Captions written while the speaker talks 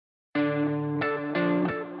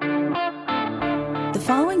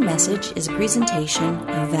following message is a presentation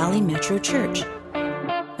of Valley Metro Church,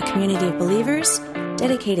 a community of believers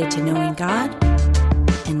dedicated to knowing God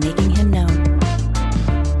and making Him known.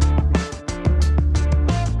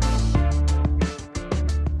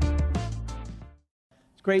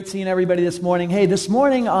 It's great seeing everybody this morning. Hey, this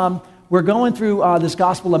morning we're going through this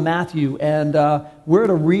Gospel of Matthew, and we're at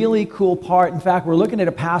a really cool part. In fact, we're looking at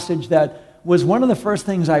a passage that was one of the first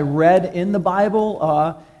things I read in the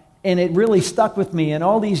Bible, and it really stuck with me. And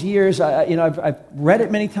all these years, I've read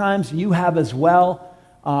it many times. You have as well.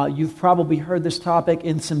 You've probably heard this topic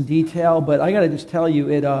in some detail, but I got to just tell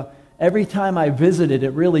you, every time I visit it,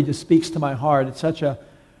 it really just speaks to my heart. It's such a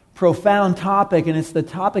profound topic, and it's the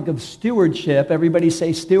topic of stewardship. Everybody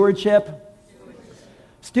say stewardship.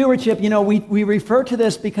 Stewardship, we refer to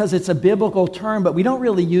this because it's a biblical term, but we don't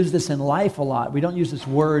really use this in life a lot. We don't use this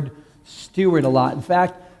word steward a lot. In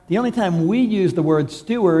fact, the only time we use the word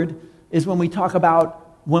steward is when we talk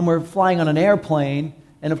about when we're flying on an airplane,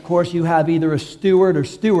 and of course you have either a steward or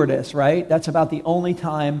stewardess, right? That's about the only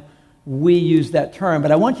time we use that term.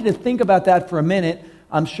 But I want you to think about that for a minute.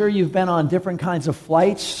 I'm sure you've been on different kinds of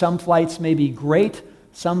flights. Some flights may be great.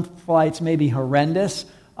 Some flights may be horrendous.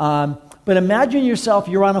 But imagine yourself,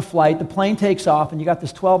 you're on a flight, the plane takes off, and you got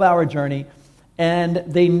this 12-hour journey, and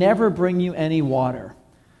they never bring you any water.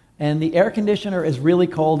 And the air conditioner is really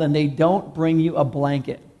cold, and they don't bring you a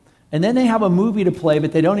blanket. And then they have a movie to play,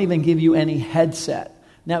 but they don't even give you any headset.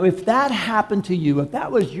 Now, if that happened to you, if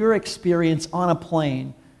that was your experience on a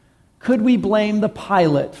plane, could we blame the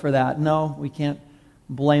pilot for that? No, we can't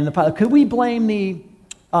blame the pilot. Could we blame the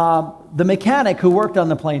mechanic who worked on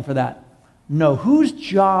the plane for that? No. Whose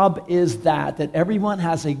job is that everyone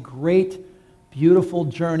has a great, beautiful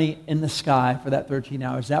journey in the sky for that 13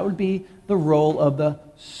 hours? That would be the role of the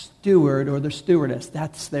steward or the stewardess.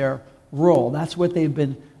 That's their role. That's what they've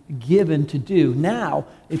been given to do. Now,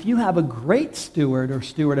 if you have a great steward or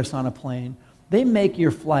stewardess on a plane, they make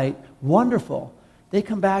your flight wonderful. They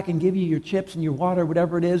come back and give you your chips and your water,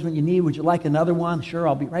 whatever it is when you need. Would you like another one? Sure,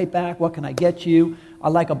 I'll be right back. What can I get you? I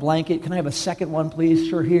like a blanket. Can I have a second one, please?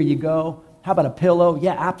 Sure, here you go. How about a pillow?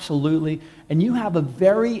 Yeah, absolutely. And you have a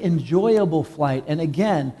very enjoyable flight. And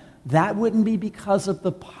again, that wouldn't be because of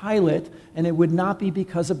the pilot, and it would not be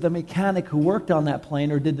because of the mechanic who worked on that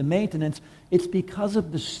plane or did the maintenance. It's because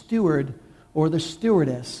of the steward or the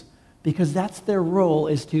stewardess, because that's their role,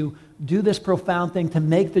 is to do this profound thing to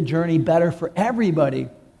make the journey better for everybody.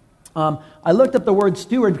 I looked up the word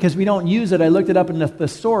steward because we don't use it. I looked it up in the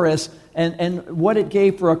thesaurus, and what it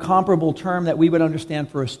gave for a comparable term that we would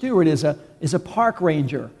understand for a steward is a park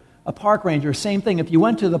ranger. A park ranger, same thing. If you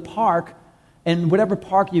went to the park, and whatever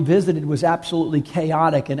park you visited was absolutely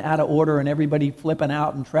chaotic and out of order and everybody flipping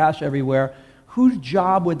out and trash everywhere, whose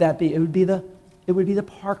job would that be? It would be the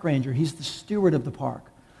park ranger. He's the steward of the park.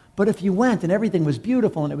 But if you went and everything was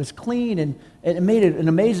beautiful and it was clean and it made it an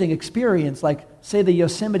amazing experience, like, say, the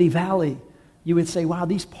Yosemite Valley, you would say, wow,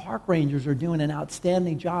 these park rangers are doing an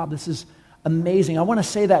outstanding job. This is amazing. I want to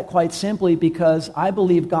say that quite simply because I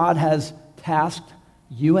believe God has tasked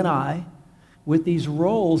you and I with these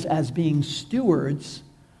roles as being stewards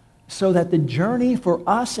so that the journey for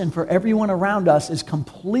us and for everyone around us is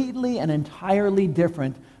completely and entirely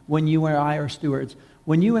different when you and I are stewards.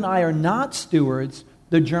 When you and I are not stewards,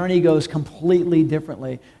 the journey goes completely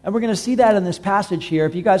differently. And we're going to see that in this passage here.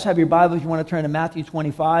 If you guys have your Bible, if you want to turn to Matthew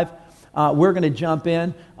 25, we're going to jump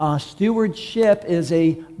in. Stewardship is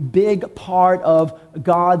a big part of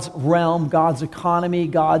God's realm, God's economy,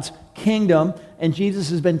 God's kingdom. And Jesus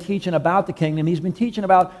has been teaching about the kingdom. He's been teaching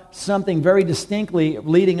about something very distinctly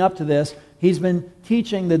leading up to this. He's been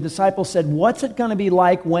teaching, the disciples said, what's it going to be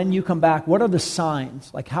like when you come back? What are the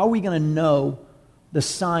signs? Like, how are we going to know the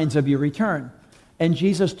signs of your return? And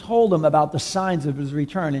Jesus told them about the signs of His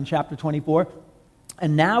return in chapter 24.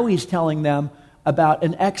 And now He's telling them about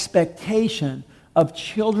an expectation of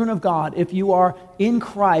children of God. If you are in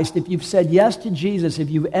Christ, if you've said yes to Jesus, if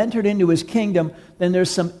you've entered into His kingdom, then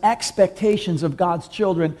there's some expectations of God's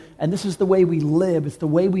children, and this is the way we live. It's the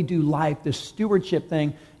way we do life. This stewardship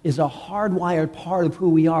thing is a hardwired part of who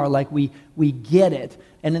we are, like we get it.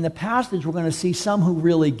 And in the passage, we're going to see some who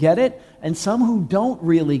really get it, and some who don't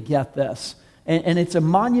really get this. And it's a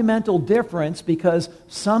monumental difference because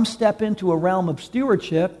some step into a realm of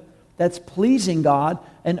stewardship that's pleasing God,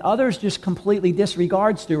 and others just completely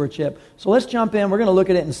disregard stewardship. So let's jump in. We're going to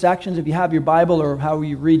look at it in sections. If you have your Bible or how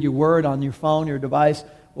you read your word on your phone, your device,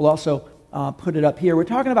 we'll also put it up here. We're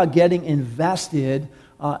talking about getting invested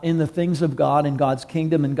in the things of God and God's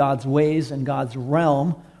kingdom and God's ways and God's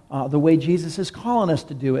realm, the way Jesus is calling us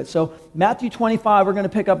to do it. So Matthew 25, we're going to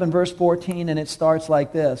pick up in verse 14, and it starts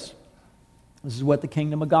like this. This is what the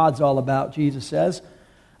kingdom of God's all about, Jesus says.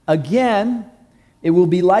 Again, it will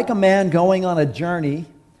be like a man going on a journey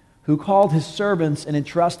who called his servants and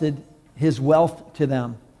entrusted his wealth to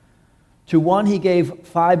them. To one he gave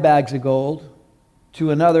 5 bags of gold,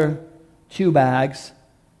 to another 2 bags,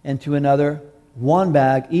 and to another 1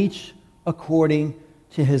 bag, each according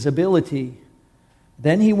to his ability.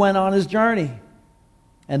 Then he went on his journey.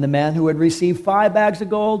 And the man who had received 5 bags of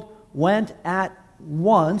gold went at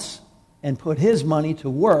once and put his money to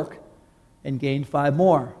work and gained 5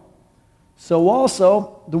 more. So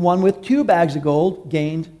also the one with 2 bags of gold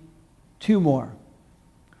gained 2 more.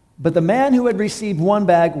 But the man who had received 1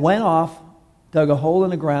 bag went off, dug a hole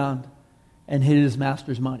in the ground, and hid his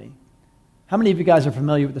master's money. How many of you guys are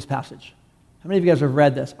familiar with this passage? How many of you guys have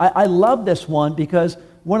read this? I love this one because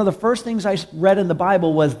one of the first things I read in the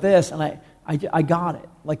Bible was this, and I got it.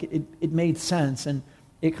 Like it made sense, and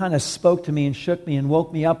it kind of spoke to me and shook me and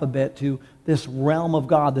woke me up a bit to this realm of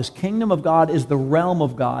God. This kingdom of God is the realm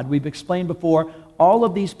of God. We've explained before, all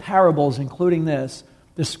of these parables, including this,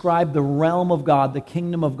 describe the realm of God, the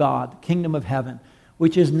kingdom of God, the kingdom of heaven,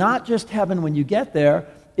 which is not just heaven when you get there,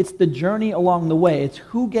 it's the journey along the way. It's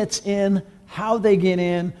who gets in, how they get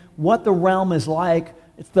in, what the realm is like.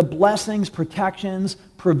 It's the blessings, protections,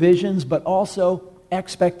 provisions, but also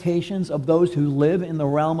expectations of those who live in the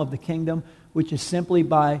realm of the kingdom, which is simply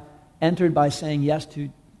entered by saying yes to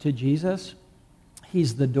Jesus.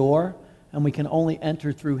 He's the door, and we can only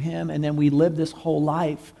enter through him, and then we live this whole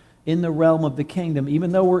life in the realm of the kingdom.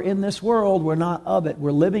 Even though we're in this world, we're not of it.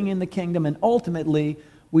 We're living in the kingdom, and ultimately,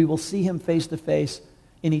 we will see him face to face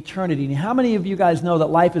in eternity. And how many of you guys know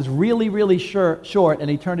that life is really, really short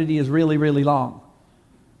and eternity is really, really long?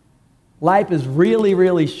 Life is really,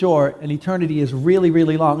 really short and eternity is really,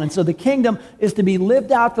 really long. And so the kingdom is to be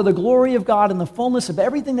lived out for the glory of God and the fullness of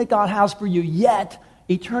everything that God has for you, yet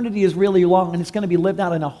eternity is really long and it's going to be lived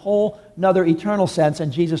out in a whole another eternal sense,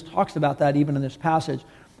 and Jesus talks about that even in this passage.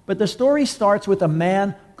 But the story starts with a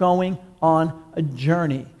man going on a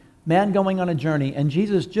journey. Man going on a journey. And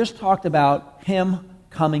Jesus just talked about him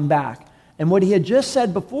coming back. And what he had just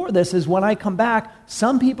said before this is, when I come back,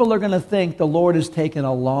 some people are going to think the Lord has taken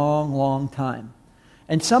a long, long time.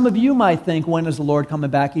 And some of you might think, when is the Lord coming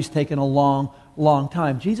back? He's taken a long, long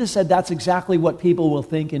time. Jesus said that's exactly what people will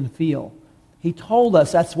think and feel. He told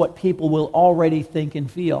us that's what people will already think and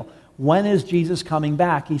feel. When is Jesus coming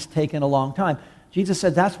back? He's taken a long time. Jesus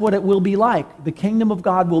said that's what it will be like. The kingdom of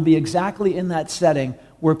God will be exactly in that setting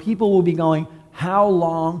where people will be going, how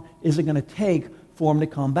long is it going to take for him to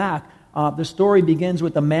come back? The story begins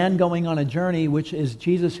with a man going on a journey, which is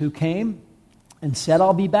Jesus who came and said,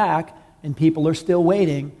 I'll be back, and people are still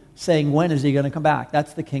waiting, saying, when is he going to come back?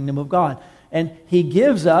 That's the kingdom of God. And he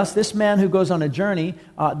gives us, this man who goes on a journey,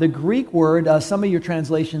 the Greek word, some of your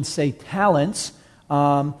translations say talents,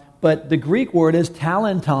 but the Greek word is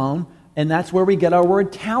talenton, and that's where we get our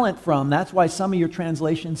word talent from. That's why some of your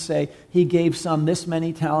translations say he gave some this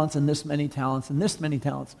many talents and this many talents and this many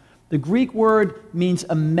talents. The Greek word means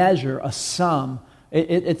a measure, a sum.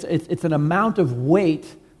 It's an amount of weight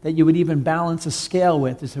that you would even balance a scale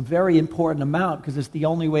with. It's a very important amount because it's the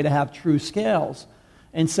only way to have true scales.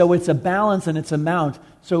 And so it's a balance and it's amount.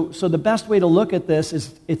 So the best way to look at this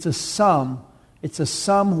is it's a sum. It's a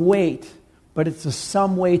sum weight, but it's a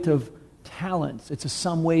sum weight of talents. It's a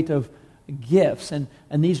sum weight of gifts. And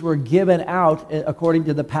these were given out according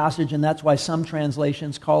to the passage, and that's why some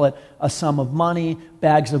translations call it a sum of money,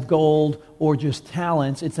 bags of gold, or just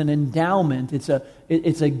talents. It's an endowment. It's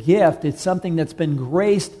a gift. It's something that's been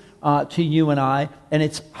graced to you and I, and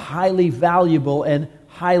it's highly valuable and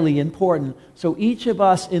highly important. So each of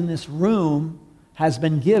us in this room has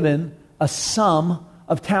been given a sum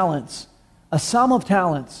of talents. A sum of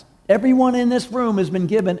talents. Everyone in this room has been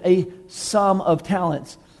given a sum of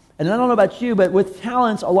talents. And I don't know about you, but with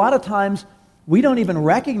talents, a lot of times we don't even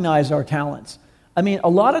recognize our talents. I mean, a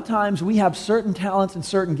lot of times we have certain talents and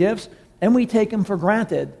certain gifts, and we take them for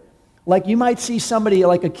granted. Like you might see somebody,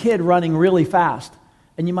 like a kid, running really fast,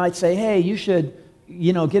 and you might say, hey, you should,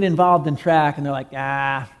 get involved in track. And they're like,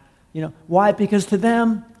 why? Because to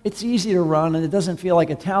them, it's easy to run, and it doesn't feel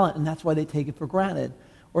like a talent, and that's why they take it for granted.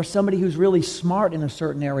 Or somebody who's really smart in a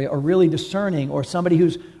certain area, or really discerning, or somebody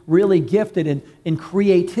who's really gifted in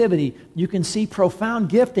creativity. You can see profound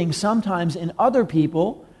gifting sometimes in other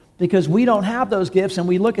people because we don't have those gifts, and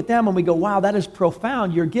we look at them and we go, wow, that is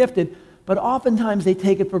profound, you're gifted. But oftentimes they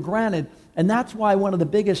take it for granted. And that's why one of the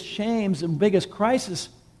biggest shames and biggest crises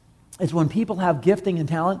is when people have gifting and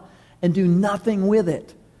talent and do nothing with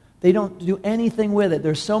it. They don't do anything with it.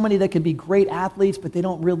 There's so many that can be great athletes, but they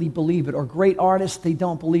don't really believe it. Or great artists, they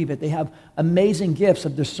don't believe it. They have amazing gifts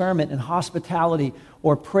of discernment and hospitality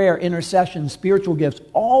or prayer, intercession, spiritual gifts,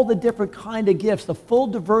 all the different kind of gifts, the full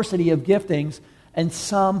diversity of giftings, and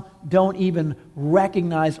some don't even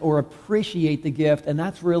recognize or appreciate the gift. And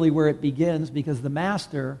that's really where it begins, because the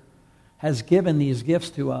Master has given these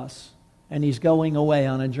gifts to us, and he's going away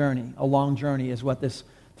on a journey. A long journey is what this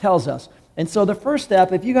tells us. And so the first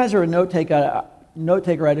step, if you guys are a note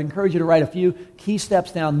taker, I'd encourage you to write a few key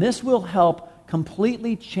steps down. This will help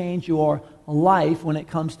completely change your life when it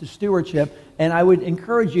comes to stewardship. And I would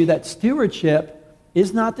encourage you that stewardship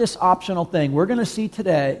is not this optional thing. We're going to see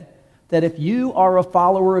today that if you are a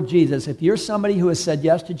follower of Jesus, if you're somebody who has said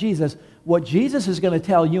yes to Jesus, what Jesus is going to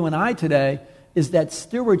tell you and I today is that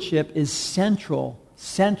stewardship is central.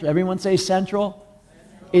 Everyone say central?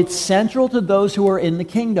 It's central to those who are in the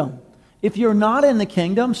kingdom. If you're not in the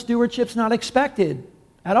kingdom, stewardship's not expected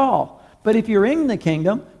at all. But if you're in the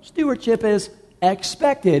kingdom, stewardship is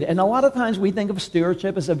expected. And a lot of times we think of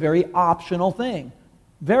stewardship as a very optional thing.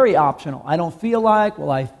 Very optional. I don't feel like,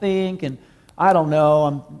 well, I think, and I don't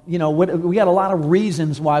know. We got a lot of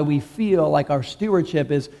reasons why we feel like our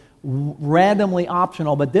stewardship is randomly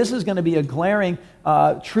optional, but this is going to be a glaring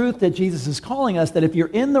truth that Jesus is calling us, that if you're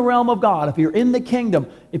in the realm of God, if you're in the kingdom,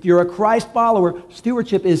 if you're a Christ follower,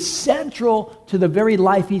 stewardship is central to the very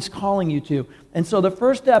life he's calling you to. And so the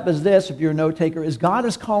first step is this, if you're a note taker, is God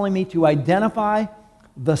is calling me to identify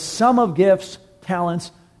the sum of gifts,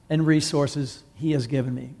 talents, and resources he has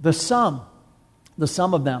given me. The sum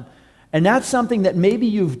of them. And that's something that maybe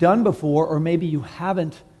you've done before, or maybe you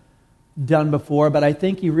haven't done before, but I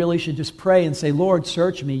think you really should just pray and say, Lord,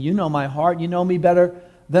 search me. You know my heart. You know me better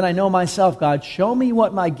than I know myself, God. Show me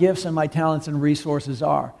what my gifts and my talents and resources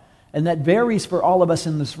are. And that varies for all of us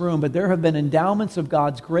in this room, but there have been endowments of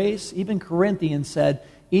God's grace. Even Corinthians said,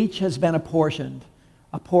 each has been apportioned.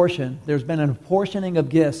 There's been an apportioning of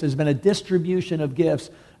gifts. There's been a distribution of gifts,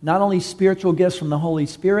 not only spiritual gifts from the Holy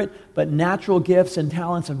Spirit, but natural gifts and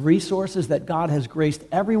talents and resources that God has graced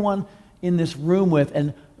everyone in this room with.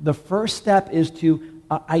 And the first step is to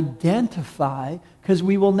identify, because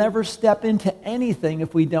we will never step into anything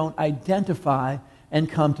if we don't identify and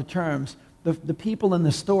come to terms. The people in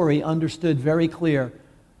the story understood very clear,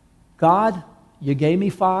 God, you gave me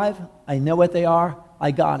 5. I know what they are. I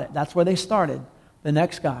got it. That's where they started. The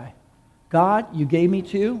next guy, God, you gave me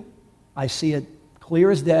 2. I see it clear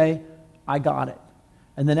as day. I got it.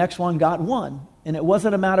 And the next one got 1. And it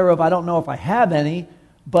wasn't a matter of, I don't know if I have any,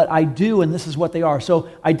 but I do, and this is what they are. So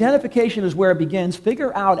identification is where it begins.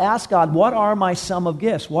 Figure out, ask God, what are my sum of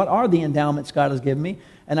gifts? What are the endowments God has given me?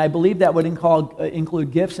 And I believe that would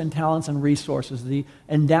include gifts and talents and resources. The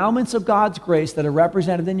endowments of God's grace that are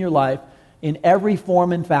represented in your life in every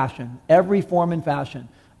form and fashion. Every form and fashion.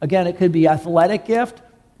 Again, it could be athletic gift.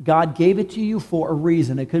 God gave it to you for a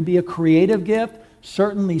reason. It could be a creative gift.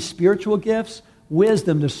 Certainly spiritual gifts,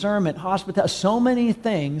 wisdom, discernment, hospitality. So many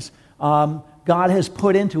things God has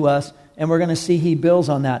put into us, and we're going to see he builds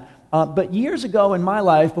on that. But years ago in my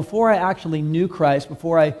life, before I actually knew Christ,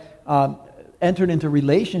 before I entered into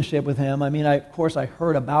relationship with him, of course I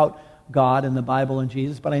heard about God and the Bible and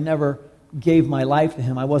Jesus, but I never gave my life to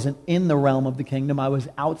him. I wasn't in the realm of the kingdom. I was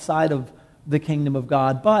outside of the kingdom of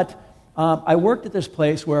God. But I worked at this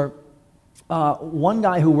place where one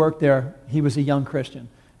guy who worked there, he was a young Christian,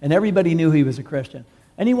 and everybody knew he was a Christian.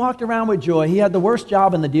 And he walked around with joy. He had the worst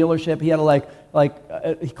job in the dealership. He had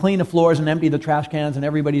to clean the floors and empty the trash cans, and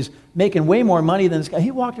everybody's making way more money than this guy.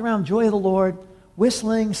 He walked around, joy of the Lord,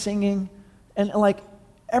 whistling, singing, and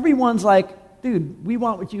everyone's like, dude, we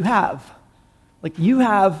want what you have. You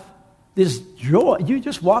have this joy. You're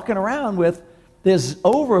just walking around with this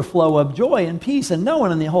overflow of joy and peace, and no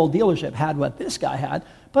one in the whole dealership had what this guy had,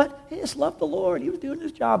 but he just loved the Lord. He was doing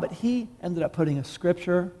his job, but he ended up putting a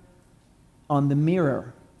scripture on the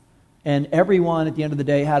mirror. And everyone at the end of the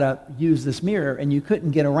day had to use this mirror, and you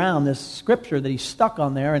couldn't get around this scripture that he stuck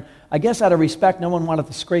on there. And I guess out of respect, no one wanted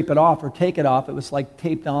to scrape it off or take it off. It was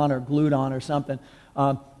taped on or glued on or something.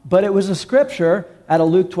 But it was a scripture out of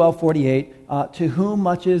Luke 12:48, to whom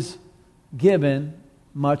much is given,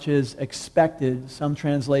 much is expected. Some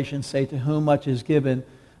translations say, to whom much is given,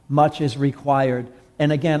 much is required.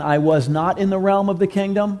 And again, I was not in the realm of the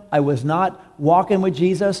kingdom. I was not walking with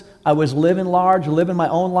Jesus. I was living large, living my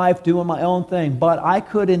own life, doing my own thing. But I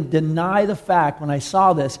couldn't deny the fact when I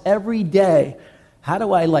saw this every day. How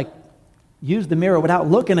do I use the mirror without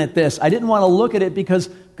looking at this? I didn't want to look at it because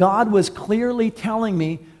God was clearly telling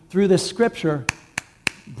me through this scripture,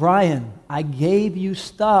 Brian, I gave you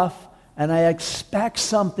stuff and I expect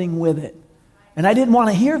something with it. And I didn't want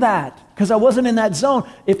to hear that because I wasn't in that zone.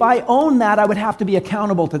 If I owned that, I would have to be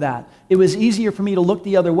accountable to that. It was easier for me to look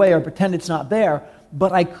the other way or pretend it's not there,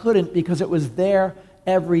 but I couldn't because it was there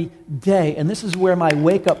every day. And this is where my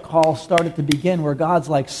wake-up call started to begin, where God's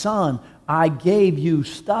like, son, I gave you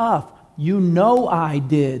stuff. You know I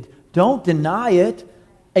did. Don't deny it.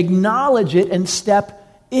 Acknowledge it and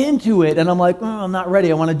step into it. And I'm like, I'm not ready.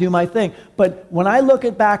 I want to do my thing. But when I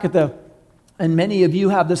look back at and many of you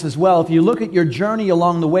have this as well, if you look at your journey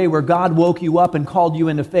along the way where God woke you up and called you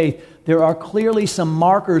into faith, there are clearly some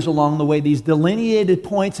markers along the way, these delineated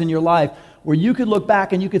points in your life where you could look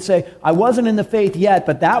back and you could say, I wasn't in the faith yet,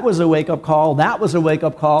 but that was a wake-up call, that was a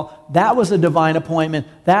wake-up call, that was a divine appointment,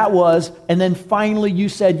 and then finally you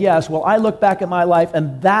said yes. Well, I look back at my life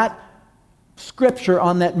and that scripture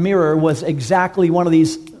on that mirror was exactly one of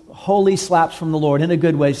these holy slaps from the Lord in a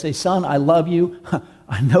good way. Say, son, I love you.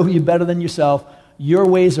 I know you better than yourself. Your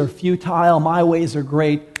ways are futile. My ways are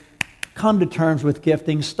great. Come to terms with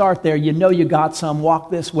gifting. Start there. You know you got some.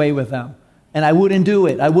 Walk this way with them. And I wouldn't do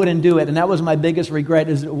it. And that was my biggest regret,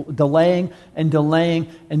 is delaying and delaying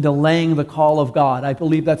and delaying the call of God. I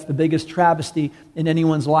believe that's the biggest travesty in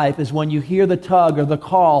anyone's life, is when you hear the tug or the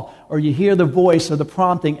call or you hear the voice or the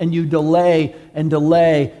prompting and you delay and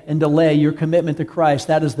delay and delay your commitment to Christ.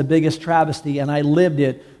 That is the biggest travesty, and I lived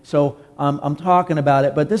it. So I'm talking about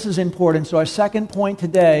it. But this is important. So our second point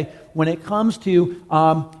today, when it comes to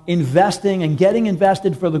investing and getting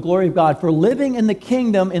invested for the glory of God, for living in the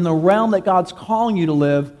kingdom in the realm that God's calling you to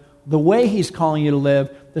live, the way He's calling you to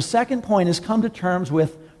live, the second point is come to terms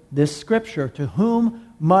with this scripture. To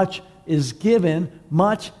whom much is given,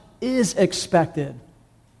 much is expected.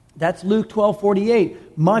 That's Luke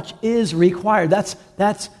 12:48. Much is required.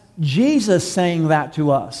 That's Jesus saying that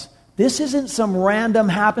to us. This isn't some random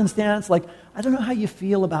happenstance, like, I don't know how you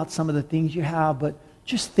feel about some of the things you have, but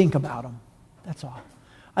just think about them. That's all.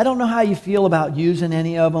 I don't know how you feel about using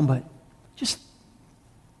any of them, but just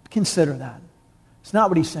consider that. It's not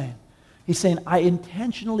what he's saying. He's saying, I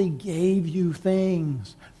intentionally gave you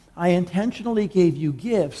things. I intentionally gave you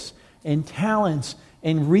gifts and talents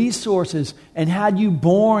and resources, and had you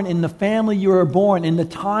born in the family you were born, in the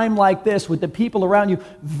time like this, with the people around you,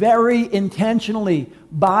 very intentionally,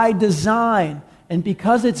 by design. And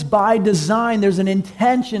because it's by design, there's an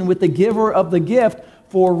intention with the giver of the gift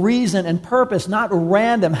for reason and purpose, not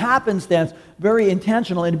random happenstance, very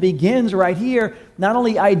intentional. And it begins right here. Not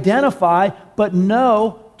only identify, but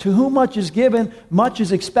know to whom much is given, much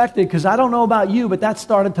is expected. Because I don't know about you, but that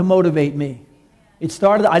started to motivate me. It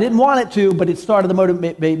started, I didn't want it to, but it started to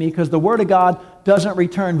motivate me, because the Word of God doesn't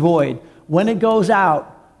return void. When it goes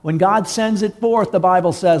out, when God sends it forth, the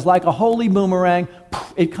Bible says, like a holy boomerang,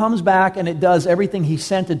 it comes back and it does everything He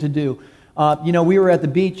sent it to do. We were at the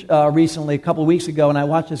beach recently, a couple of weeks ago, and I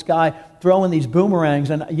watched this guy throwing these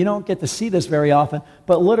boomerangs, and you don't get to see this very often,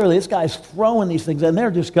 but literally this guy's throwing these things, and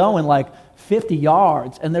they're just going like 50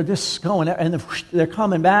 yards, and they're just going, and they're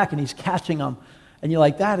coming back, and he's catching them. And you're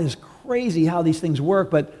like, that is crazy how these things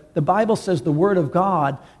work. But the Bible says the Word of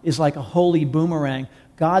God is like a holy boomerang.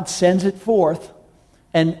 God sends it forth,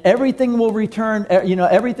 and everything will return.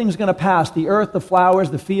 Everything's going to pass. The earth, the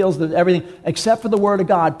flowers, the fields, everything, except for the Word of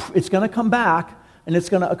God. It's going to come back, and it's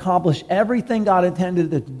going to accomplish everything God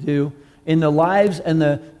intended it to do in the lives and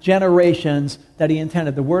the generations that He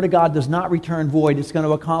intended. The Word of God does not return void. It's going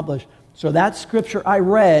to accomplish. So that scripture I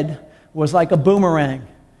read was like a boomerang.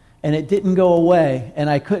 And it didn't go away, and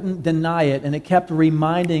I couldn't deny it, and it kept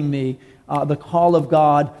reminding me the call of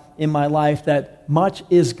God in my life, that much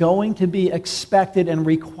is going to be expected and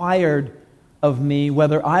required of me,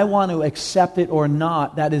 whether I want to accept it or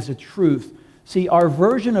not. That is a truth. See, our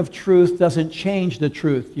version of truth doesn't change the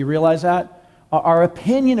truth. You realize that? Our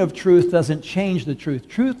opinion of truth doesn't change the truth.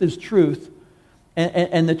 Truth is truth,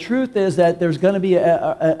 and the truth is that there's going to be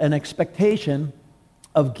an expectation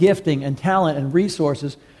of gifting and talent and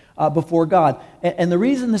resources before God. And the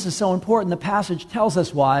reason this is so important, the passage tells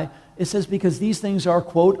us why. It says because these things are,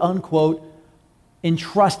 quote, unquote,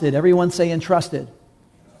 entrusted. Everyone say entrusted.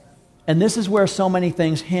 And this is where so many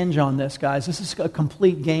things hinge on this, guys. This is a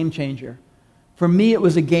complete game changer. For me, it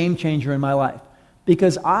was a game changer in my life.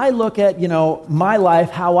 Because I look at, my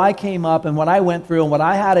life, how I came up and what I went through and what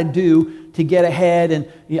I had to do to get ahead. And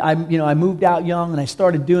I moved out young and I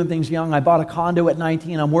started doing things young. I bought a condo at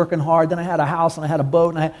 19. I'm working hard. Then I had a house and I had a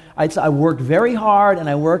boat. And I worked very hard,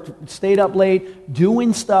 and stayed up late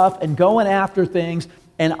doing stuff and going after things.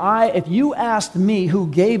 And if you asked me who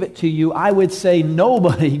gave it to you, I would say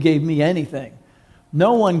nobody gave me anything.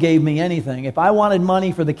 No one gave me anything. If I wanted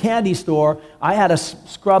money for the candy store, I had to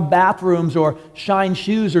scrub bathrooms or shine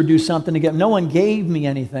shoes or do something to get. No one gave me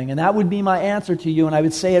anything. And that would be my answer to you. And I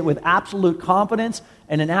would say it with absolute confidence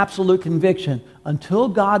and an absolute conviction. Until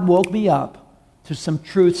God woke me up to some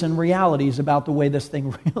truths and realities about the way this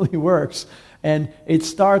thing really works. And it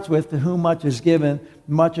starts with, to whom much is given,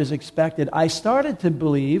 much is expected. I started to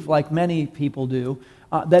believe, like many people do,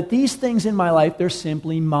 that these things in my life, they're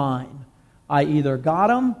simply mine. I either got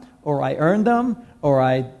them, or I earned them, or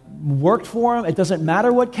I worked for them. It doesn't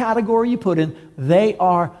matter what category you put in. They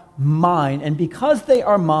are mine. And because they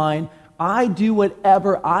are mine, I do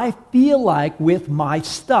whatever I feel like with my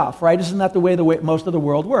stuff, right? Isn't that the way most of the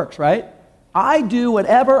world works, right? I do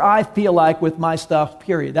whatever I feel like with my stuff,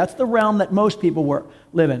 period. That's the realm that most people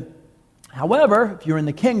live in. However, if you're in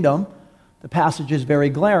the kingdom, the passage is very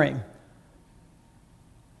glaring.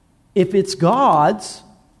 If it's God's,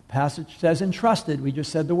 passage says entrusted. We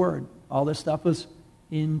just said the word. All this stuff was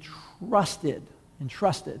entrusted.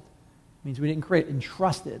 Entrusted. Means we didn't create.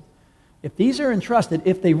 Entrusted. If these are entrusted,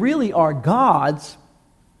 if they really are God's,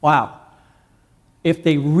 wow. If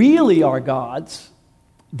they really are God's,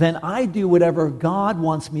 then I do whatever God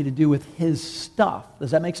wants me to do with His stuff.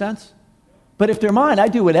 Does that make sense? But if they're mine, I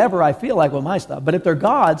do whatever I feel like with my stuff. But if they're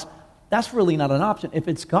God's, that's really not an option. If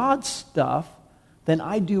it's God's stuff, then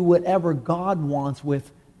I do whatever God wants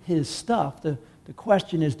with His stuff. The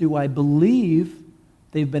question is, do I believe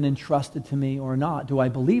they've been entrusted to me or not? Do I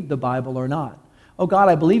believe the Bible or not? Oh, God,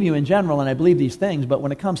 I believe you in general, and I believe these things, but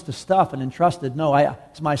when it comes to stuff and entrusted, no,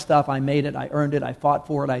 it's my stuff. I made it. I earned it. I fought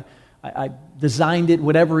for it. I designed it.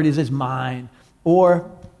 Whatever it is mine.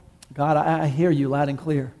 Or, God, I hear you loud and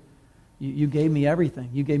clear. You gave me everything.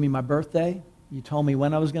 You gave me my birthday. You told me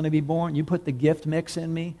when I was going to be born. You put the gift mix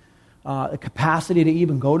in me. A capacity to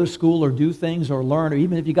even go to school or do things or learn, or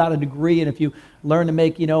even if you got a degree and if you learn to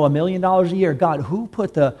make, $1 million a year, God, who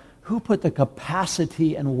put the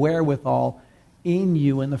capacity and wherewithal in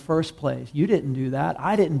you in the first place? You didn't do that.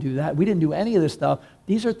 I didn't do that. We didn't do any of this stuff.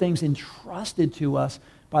 These are things entrusted to us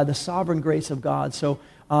by the sovereign grace of God. So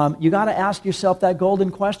you got to ask yourself that golden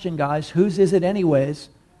question, guys. Whose is it anyways?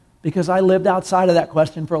 Because I lived outside of that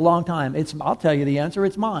question for a long time. I'll tell you the answer.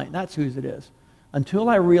 It's mine. That's whose it is. Until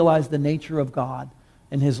I realized the nature of God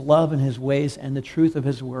and His love and His ways and the truth of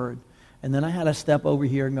His word. And then I had to step over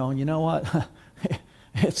here and going, you know what?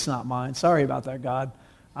 It's not mine. Sorry about that, God.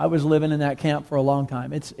 I was living in that camp for a long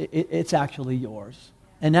time. It's actually yours.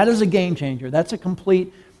 And that is a game changer. That's a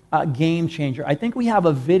complete game changer. I think we have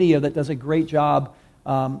a video that does a great job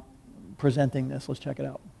presenting this. Let's check it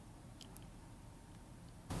out.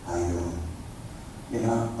 How you doing?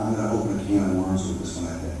 I'm going to open a can of worms with this one,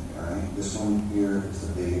 I think. All right? This one here is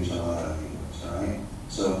the big enchilada videos, all right?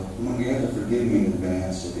 So you have to forgive me in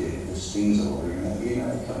advance if it stings a little. You're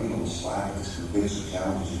going to cut me a little slack if this convicts or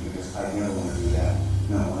challenges you, because I never want to do that.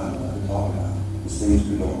 No, I'm not going to talk about it. It's things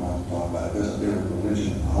we don't want to talk about. There's a bit of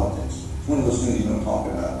religion and politics. It's one of those things you don't talk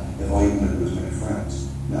about if all you want to do is make friends.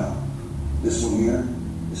 No. This one here,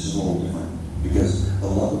 this is a little different, because the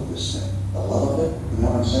love of this thing, the love of it, you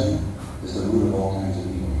know what I'm saying, is the root of all kinds of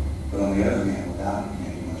evil. But on the other hand, without it, you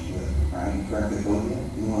can't do much good. Right? You correct the quote yet?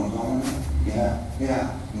 You know what I'm talking about?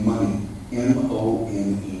 Yeah. Money.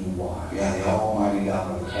 M-O-N-E-Y. Yeah, the almighty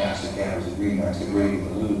God of the cats, the cabbers, the greenbacks, the gravy,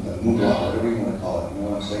 the loot, the moolah, whatever you want to call it. You know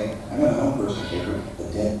what I'm saying? I got my own personal favorite, the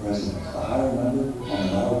dead president. The higher number on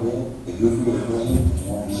the dollar bill, the goofy of the president, the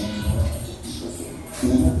more names on it.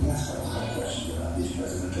 You know, that's what a lot of questions about these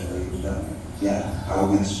presidential favors, don't you? Yeah, how are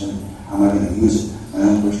we going to spend it? How am I going to use it? My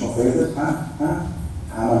own personal favorite? How am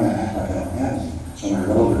I going to act like I don't have any? So my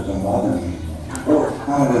relatives don't bother me anymore. Or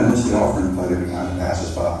how am I going to miss the offering plate every time it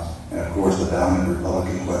passes by? And of course, the dominant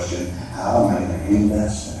Republican question, how am I going to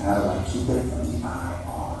invest and how do I keep it from the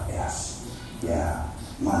IRS? Yeah,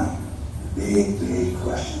 money. Big, big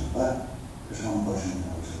question. But there's one question we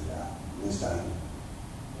always leave out. At least I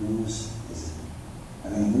do. Whose is it? I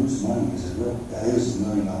mean, whose money is it really? That is the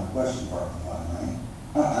 $1 million question part of the bottom line.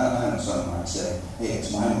 I know someone might say, hey,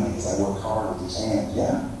 it's my money because I work hard with these hands.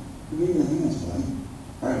 Yeah, who gave you the hands, buddy?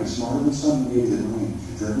 Right, you're smarter than some, who gave you the brain.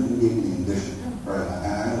 You're driven, who gave you the ambition. Right,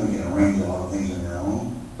 I know you can arrange a lot of things on your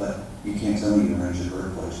own, but you can't tell me you can arrange your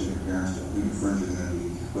birthplace, who your parents do, who your friends are going to be,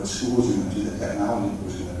 what schools you're going to do, the technology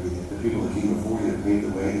was going to be, the people that came before you that paved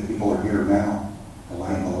the way, the people are here now, to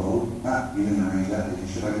lighten the load. You didn't arrange that, did you?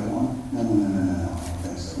 Should I go on? No, I don't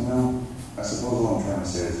think so. I suppose what I'm trying to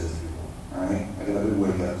say is this. All right, I got a good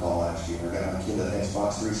wake-up call last year. I got my kid that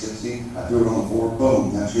Xbox 360. I threw it on the floor.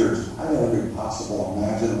 Boom, that's yours. I got every possible,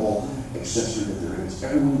 imaginable accessory that there is.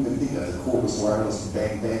 Everyone you can think of, the cordless wireless, the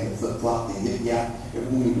bang, the flip-flop, the yip-yap,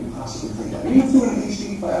 everything you can possibly think of. Even through an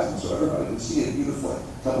HD plasma so everybody can see it beautifully.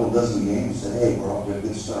 A couple of dozen games, said, hey, we're off to a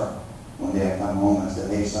good start. One day I come home and I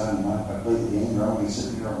said, hey, son, you mind if I play the game? You're only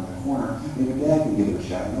sitting here on the corner. Maybe Dad can give it a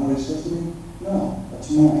shot. You know what he says to me? No,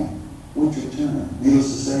 that's mine. What's your turn? Needless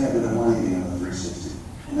to say, I didn't want anything on the 360.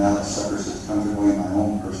 And now that sucker sits comfortably in my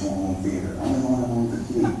own personal home theater. I'm the one who owns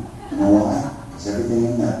the key. You know why? Because everything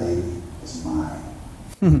in that baby is mine.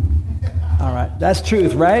 All right. That's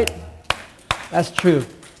truth, right? That's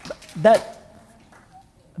truth. That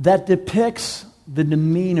depicts the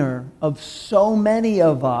demeanor of so many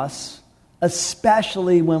of us,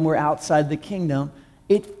 especially when we're outside the kingdom.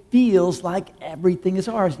 It feels like everything is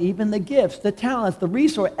ours, even the gifts, the talents, the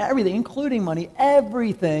resource, everything, including money,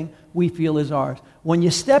 everything we feel is ours. When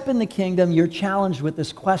you step in the kingdom, you're challenged with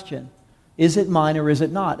this question. Is it mine or is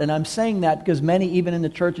it not? And I'm saying that because many, even in the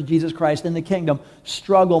Church of Jesus Christ in the kingdom,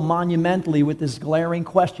 struggle monumentally with this glaring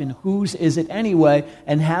question, whose is it anyway,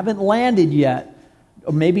 and haven't landed yet.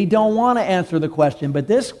 Or maybe don't want to answer the question. But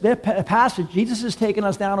this passage, Jesus is taking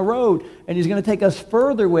us down a road, and he's going to take us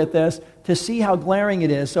further with this to see how glaring it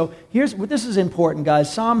is. So this is important,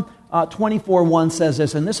 guys. Psalm 24:1 says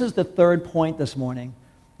this, and this is the third point this morning.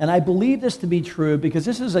 And I believe this to be true because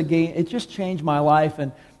this is it just changed my life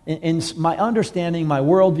and in my understanding, my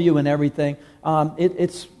worldview and everything.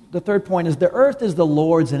 It's the third point is the earth is the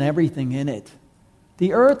Lord's and everything in it.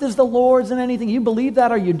 The earth is the Lord's and anything. You believe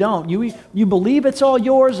that or you don't. You believe it's all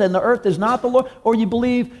yours and the earth is not the Lord, or you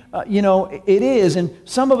believe, it is. And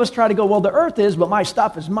some of us try to go, well, the earth is, but my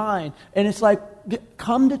stuff is mine. And it's like,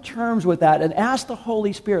 come to terms with that and ask the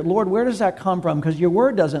Holy Spirit, Lord, where does that come from? Because your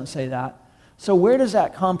word doesn't say that. So where does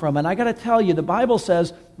that come from? And I got to tell you, the Bible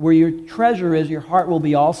says where your treasure is, your heart will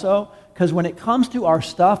be also. Because when it comes to our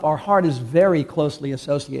stuff, our heart is very closely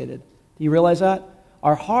associated. Do you realize that?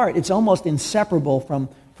 Our heart, it's almost inseparable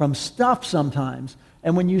from stuff sometimes.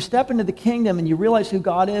 And when you step into the kingdom and you realize who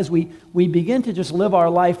God is, we begin to just live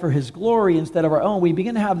our life for his glory instead of our own. We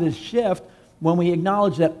begin to have this shift when we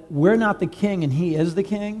acknowledge that we're not the king and he is the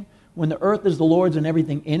king. When the earth is the Lord's and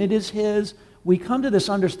everything in it is his, we come to this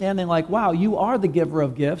understanding like, wow, you are the giver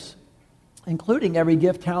of gifts, including every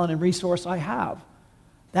gift, talent, and resource I have.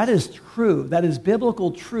 That is true. That is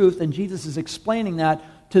biblical truth, and Jesus is explaining that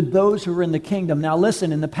to those who are in the kingdom. Now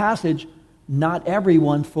listen, in the passage, not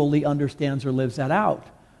everyone fully understands or lives that out,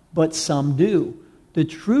 but some do. The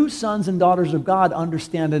true sons and daughters of God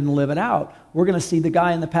understand it and live it out. We're going to see the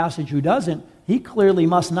guy in the passage who doesn't. He clearly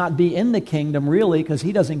must not be in the kingdom, really, because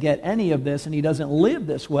he doesn't get any of this and he doesn't live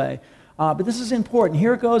this way. But this is important.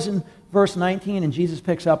 Here it goes in verse 19, and Jesus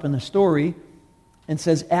picks up in the story and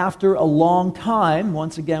says, after a long time,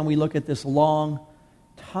 once again we look at this long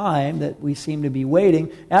time that we seem to be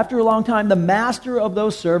waiting. After a long time, the master of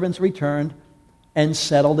those servants returned and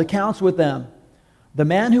settled accounts with them. The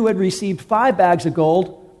man who had received 5 bags of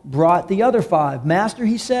gold brought the other 5. Master,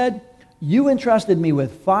 he said, you entrusted me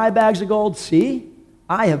with 5 bags of gold. See,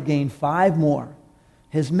 I have gained 5 more.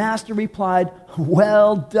 His master replied,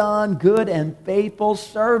 well done, good and faithful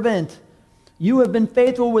servant. You have been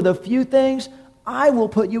faithful with a few things. I will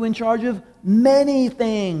put you in charge of many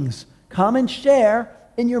things. Come and share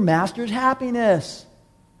in your master's happiness.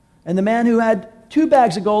 And the man who had 2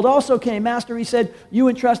 bags of gold also came. Master, he said, you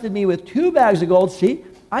entrusted me with 2 bags of gold. See,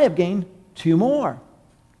 I have gained 2 more.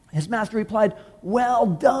 His master replied, well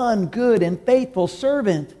done, good and faithful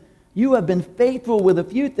servant. You have been faithful with a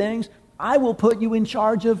few things. I will put you in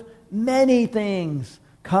charge of many things.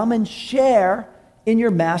 Come and share in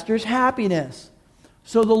your master's happiness.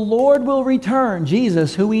 So the Lord will return.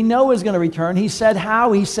 Jesus, who we know is going to return. He said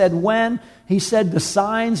how, he said when, he said the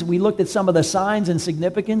signs. We looked at some of the signs and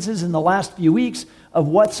significances in the last few weeks of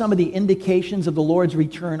what some of the indications of the Lord's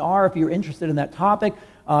return are. If you're interested in that topic,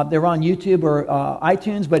 they're on YouTube or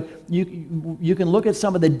iTunes, but you can look at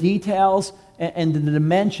some of the details and the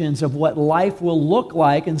dimensions of what life will look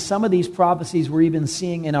like. And some of these prophecies we're even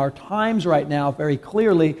seeing in our times right now very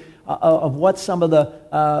clearly of what some of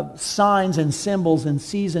the signs and symbols and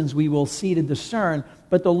seasons we will see to discern.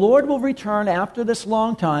 But the Lord will return after this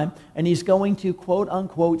long time, and he's going to, quote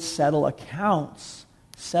unquote, settle accounts.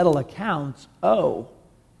 Settle accounts? Oh,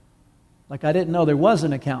 like I didn't know there was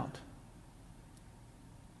an account.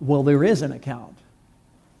 Well, there is an account.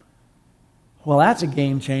 Well, that's a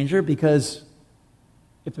game changer, because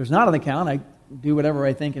if there's not an account, I do whatever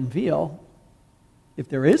I think and feel. If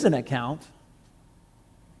there is an account,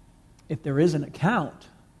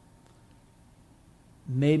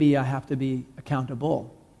 maybe I have to be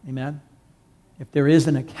accountable. Amen? If there is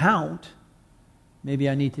an account, maybe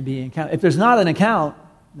I need to be accountable. If there's not an account,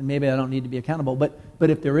 then maybe I don't need to be accountable. But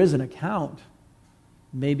if there is an account,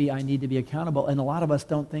 maybe I need to be accountable. And a lot of us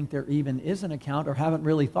don't think there even is an account or haven't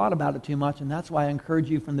really thought about it too much. And that's why I encourage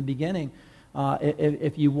you from the beginning,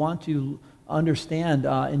 if you want to understand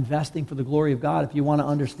investing for the glory of God, if you want to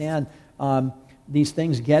understand these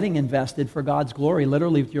things getting invested for God's glory,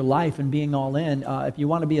 literally with your life and being all in, if you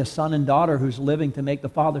want to be a son and daughter who's living to make the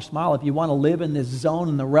Father smile, if you want to live in this zone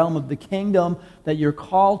in the realm of the kingdom that you're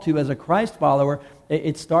called to as a Christ follower,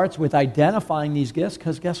 it starts with identifying these gifts,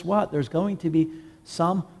 because guess what? There's going to be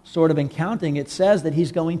some sort of accounting. It says that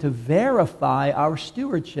he's going to verify our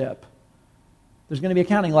stewardship. There's going to be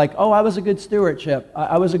accounting like, oh, I was a good stewardship.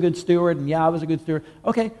 I was a good steward, and yeah, I was a good steward.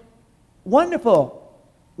 Okay, wonderful.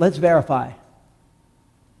 Let's verify.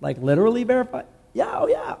 Like literally verify? Yeah, oh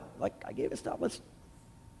yeah. Like I gave it stuff. Let's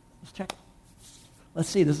check it. Let's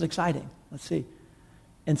see. This is exciting. Let's see.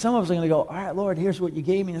 And some of us are going to go, all right, Lord, here's what you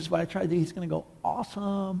gave me. This is what I tried to do. He's going to go,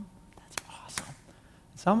 awesome. That's awesome.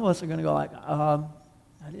 Some of us are going to go like,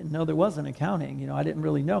 I didn't know there was an accounting. I didn't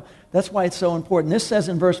really know. That's why it's so important. This says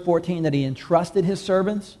in verse 14 that he entrusted his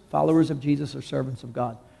servants. Followers of Jesus are servants of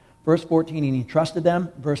God. Verse 14, he entrusted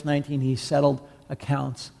them. Verse 19, he settled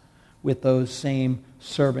accounts with those same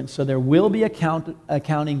servants. So there will be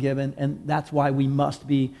accounting given, and that's why we must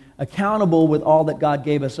be accountable with all that God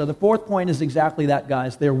gave us. So the fourth point is exactly that,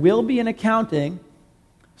 guys. There will be an accounting,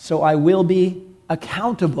 so I will be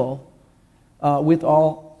accountable with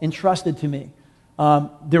all entrusted to me.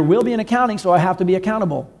 There will be an accounting, so I have to be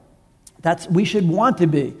accountable. We should want to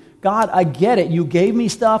be. God, I get it. You gave me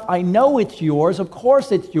stuff. I know it's yours. Of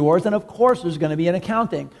course it's yours, and of course there's going to be an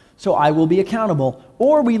accounting. So I will be accountable.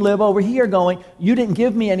 Or we live over here going, you didn't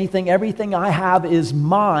give me anything. Everything I have is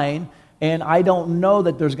mine, and I don't know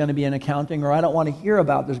that there's going to be an accounting, or I don't want to hear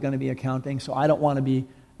about there's going to be accounting, so I don't want to be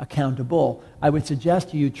accountable. I would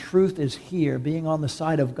suggest to you, truth is here, being on the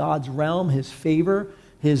side of God's realm, his favor,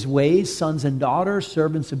 his ways, sons and daughters,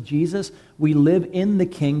 servants of Jesus. We live in the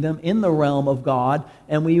kingdom, in the realm of God,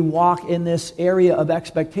 and we walk in this area of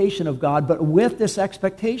expectation of God. But with this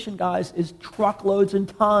expectation, guys, is truckloads and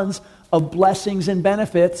tons of blessings and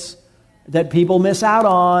benefits that people miss out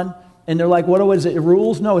on. And they're like, what is it,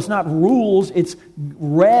 rules? No, it's not rules. It's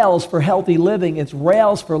rails for healthy living. It's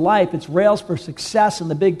rails for life. It's rails for success in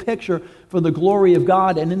the big picture for the glory of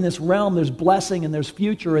God. And in this realm, there's blessing and there's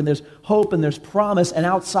future and there's hope and there's promise. And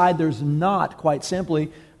outside, there's not, quite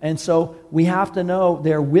simply. And so we have to know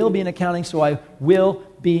there will be an accounting, so I will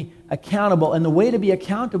be accountable. And the way to be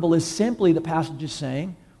accountable is simply, the passage is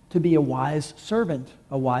saying, to be a wise servant.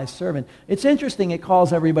 A wise servant. It's interesting, it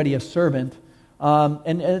calls everybody a servant.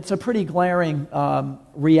 And it's a pretty glaring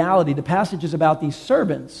reality. The passage is about these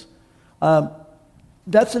servants.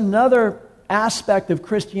 That's another aspect of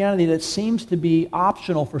Christianity that seems to be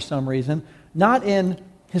optional for some reason. Not in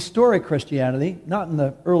historic Christianity, not in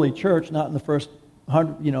the early church, not in the first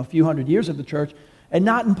few hundred years of the church, and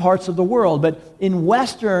not in parts of the world. But in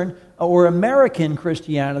Western or American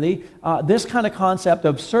Christianity, this kind of concept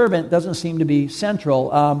of servant doesn't seem to be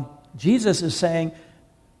central. Jesus is saying,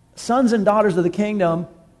 sons and daughters of the kingdom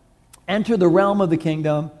enter the realm of the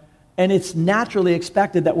kingdom, and it's naturally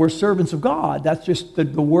expected that we're servants of God. That's just the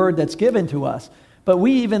word that's given to us. But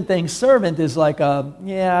we even think servant is like, I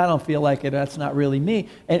don't feel like it. That's not really me.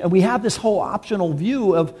 And we have this whole optional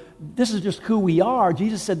view of this is just who we are.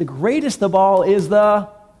 Jesus said the greatest of all is the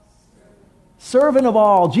servant of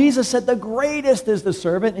all. Jesus said the greatest is the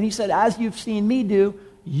servant. And he said, as you've seen me do,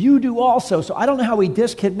 you do also. So I don't know how we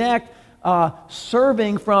disconnect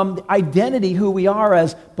serving from the identity, who we are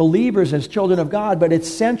as believers, as children of God, but it's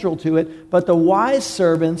central to it. But the wise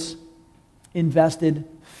servants invested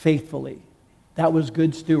faithfully. That was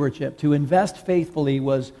good stewardship. To invest faithfully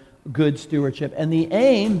was good stewardship. And the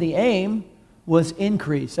aim was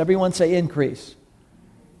increase. Everyone say increase.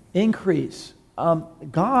 Increase.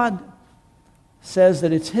 God says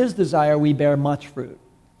that it's his desire we bear much fruit.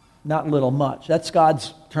 Not little, much. That's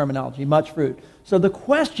God's terminology, much fruit. So the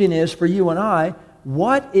question is for you and I,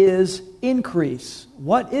 what is increase?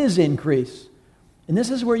 What is increase? And this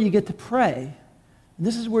is where you get to pray. And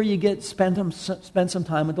this is where you get spend some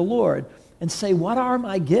time with the Lord and say, what are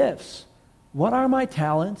my gifts? What are my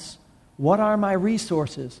talents? What are my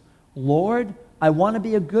resources? Lord, I want to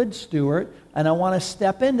be a good steward, and I want to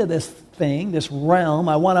step into this thing, this realm.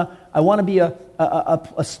 I want to be a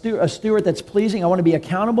steward that's pleasing. I want to be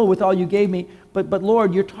accountable with all you gave me. But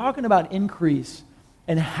Lord, you're talking about increase.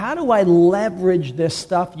 And how do I leverage this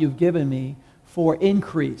stuff you've given me for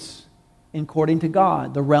increase according to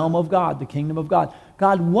God, the realm of God, the kingdom of God?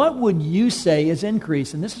 God, what would you say is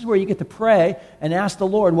increase? And this is where you get to pray and ask the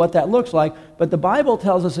Lord what that looks like. But the Bible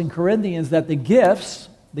tells us in Corinthians that the gifts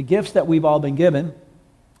The gifts that we've all been given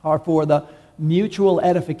are for the mutual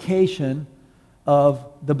edification of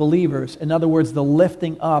the believers. In other words, the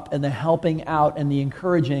lifting up and the helping out and the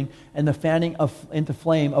encouraging and the fanning into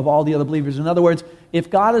flame of all the other believers. In other words, if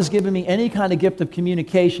God has given me any kind of gift of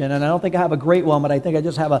communication, and I don't think I have a great one, but I think I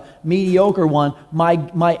just have a mediocre one,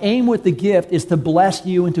 my aim with the gift is to bless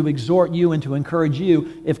you and to exhort you and to encourage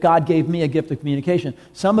you if God gave me a gift of communication.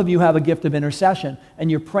 Some of you have a gift of intercession,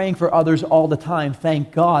 and you're praying for others all the time.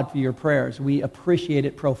 Thank God for your prayers. We appreciate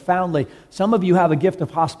it profoundly. Some of you have a gift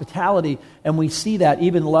of hospitality, and we see that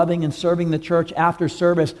even loving and serving the church after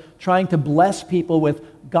service, trying to bless people with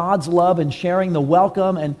God's love and sharing the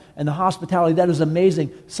welcome and the hospitality. That is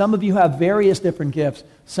amazing. Some of you have various different gifts.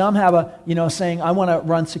 Some have saying, I want to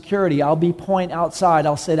run security. I'll be point outside.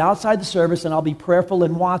 I'll sit outside the service and I'll be prayerful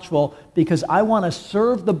and watchful because I want to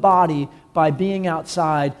serve the body by being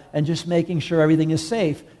outside and just making sure everything is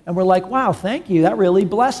safe. And we're like, wow, thank you. That really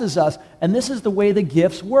blesses us. And this is the way the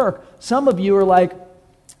gifts work. Some of you are like,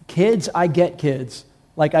 kids, I get kids.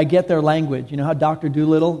 Like, I get their language. You know how Dr.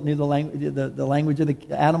 Dolittle knew the language of the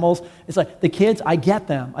animals? It's like, the kids, I get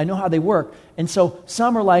them. I know how they work. And so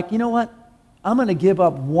some are like, you know what? I'm going to give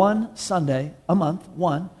up one Sunday a month,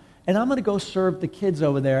 and I'm going to go serve the kids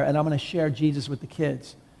over there, and I'm going to share Jesus with the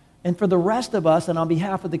kids. And for the rest of us, and on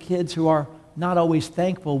behalf of the kids who are not always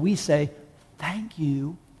thankful, we say, thank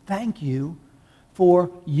you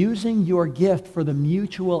for using your gift for the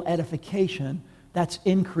mutual edification that's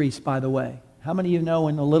increased, by the way. How many of you know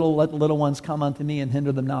when let the little ones come unto me and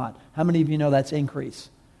hinder them not? How many of you know that's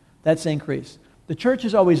increase? That's increase. The church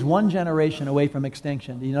is always one generation away from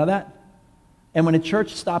extinction. Do you know that? And when a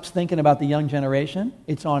church stops thinking about the young generation,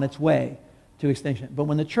 it's on its way to extinction. But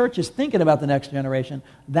when the church is thinking about the next generation,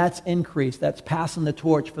 that's increase. That's passing the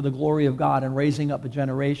torch for the glory of God and raising up a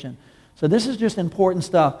generation. So this is just important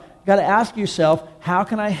stuff. You've got to ask yourself, how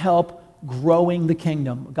can I help growing the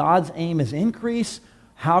kingdom? God's aim is increase.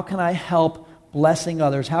 How can I help blessing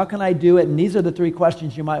others? How can I do it? And these are the three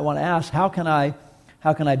questions you might want to ask. How can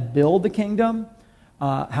I build the kingdom?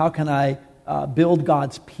 How can I build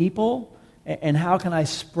God's people? And how can I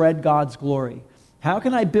spread God's glory? How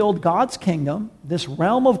can I build God's kingdom, this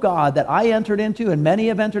realm of God that I entered into and many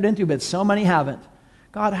have entered into, but so many haven't?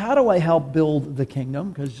 God, how do I help build the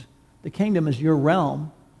kingdom? Because the kingdom is your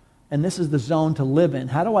realm, and this is the zone to live in.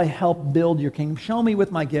 How do I help build your kingdom? Show me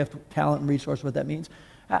with my gift, talent, and resource what that means.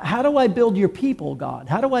 How do I build your people, God?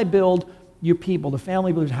 How do I build your people, the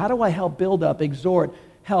family believers? How do I help build up, exhort,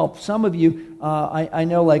 help? Some of you, I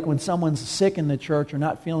know, like when someone's sick in the church or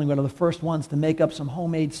not feeling good, are the first ones to make up some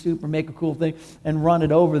homemade soup or make a cool thing and run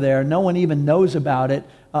it over there. No one even knows about it,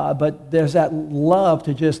 but there's that love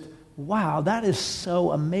to just, wow, that is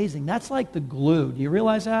so amazing. That's like the glue. Do you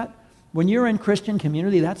realize that? When you're in Christian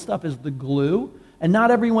community, that stuff is the glue. And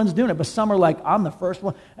not everyone's doing it, but some are like, I'm the first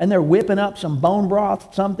one. And they're whipping up some bone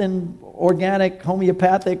broth, something organic,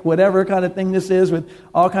 homeopathic, whatever kind of thing this is, with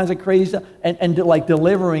all kinds of crazy stuff, and like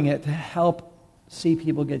delivering it to help see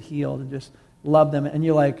people get healed and just love them. And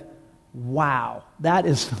you're like, wow, that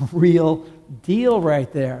is the real deal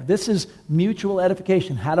right there. This is mutual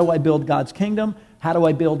edification. How do I build God's kingdom? How do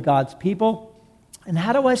I build God's people? And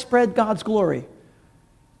how do I spread God's glory?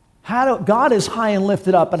 God is high and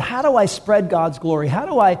lifted up, but how do I spread God's glory? How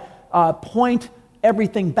do I point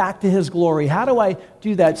everything back to His glory? How do I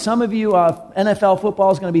do that? Some of you, NFL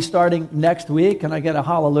football is going to be starting next week. Can I get a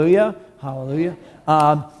hallelujah? Hallelujah.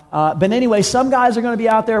 But anyway, some guys are going to be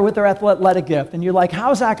out there with their athletic gift, and you're like,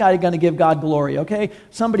 how's that guy going to give God glory? Okay,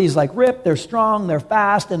 somebody's like ripped, they're strong, they're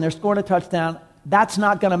fast, and they're scoring a touchdown. That's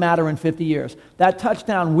not going to matter in 50 years. That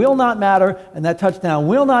touchdown will not matter, and that touchdown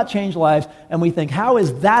will not change lives. And we think, how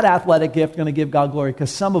is that athletic gift going to give God glory? Because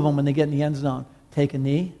some of them, when they get in the end zone, take a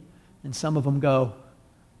knee, and some of them go,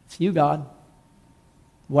 it's you, God.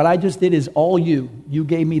 What I just did is all you. You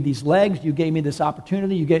gave me these legs. You gave me this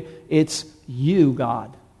opportunity. It's you,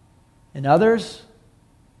 God. And others,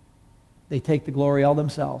 they take the glory all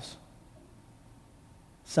themselves.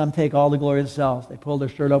 Some take all the glory themselves. They pull their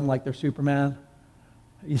shirt open like they're Superman.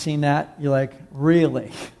 You seen that? You're like,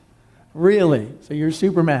 really? Really? So you're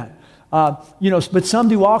Superman. But some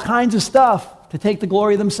do all kinds of stuff to take the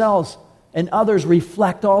glory themselves. And others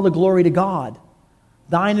reflect all the glory to God.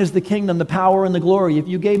 Thine is the kingdom, the power, and the glory. If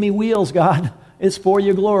you gave me wheels, God, it's for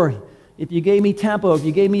your glory. If you gave me tempo, if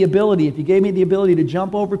you gave me ability, if you gave me the ability to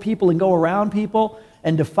jump over people and go around people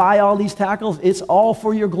and defy all these tackles, it's all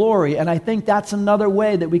for your glory. And I think that's another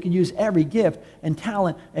way that we can use every gift and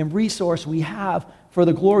talent and resource we have for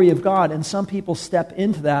the glory of God. And some people step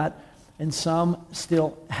into that, and some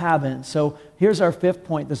still haven't. So here's our fifth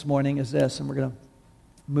point this morning is this, and we're going to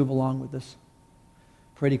move along with this.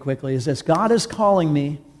 pretty quickly, is this. God is calling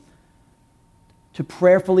me to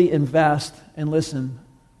prayerfully invest and listen,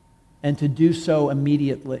 and to do so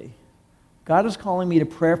immediately. God is calling me to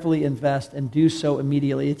prayerfully invest and do so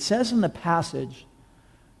immediately. It says in the passage,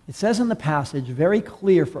 very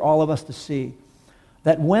clear for all of us to see,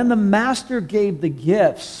 that when the master gave the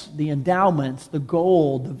gifts, the endowments, the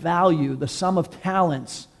gold, the value, the sum of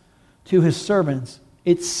talents to his servants,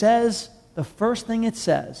 it says, the first thing it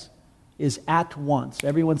says is at once.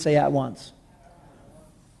 Everyone say at once.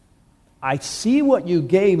 I see what you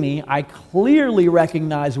gave me. I clearly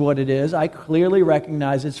recognize what it is. I clearly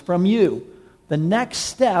recognize it's from you. The next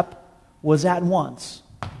step was at once.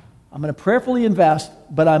 I'm going to prayerfully invest,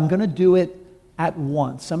 but I'm going to do it at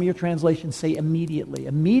once. Some of your translations say immediately.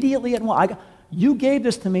 Immediately at once. You gave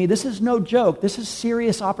this to me. This is no joke. This is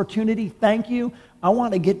serious opportunity. Thank you. I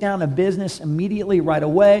want to get down to business immediately, right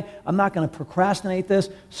away. I'm not going to procrastinate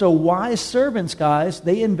this. So wise servants, guys,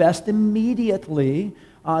 they invest immediately.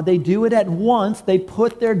 They do it at once. They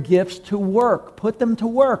put their gifts to work. Put them to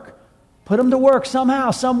work. Put them to work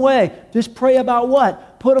somehow, some way. Just pray about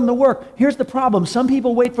what? Put them to work. Here's the problem. Some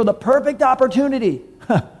people wait for the perfect opportunity.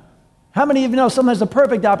 How many of you know sometimes the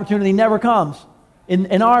perfect opportunity never comes?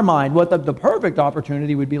 In our mind, what the perfect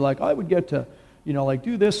opportunity would be like, I would get to, like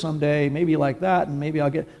do this someday, maybe like that, and maybe I'll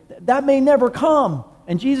get... That may never come.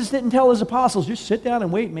 And Jesus didn't tell his apostles, just sit down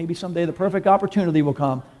and wait. Maybe someday the perfect opportunity will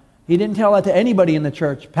come. He didn't tell that to anybody in the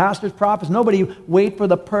church. Pastors, prophets, nobody wait for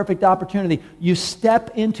the perfect opportunity. You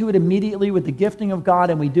step into it immediately with the gifting of God,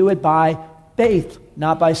 and we do it by faith,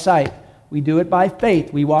 not by sight. We do it by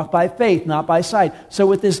faith. We walk by faith, not by sight. So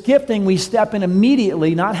with this gifting, we step in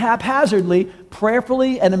immediately, not haphazardly,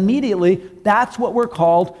 prayerfully and immediately. That's what we're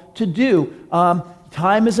called to do.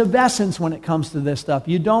 Time is of essence when it comes to this stuff.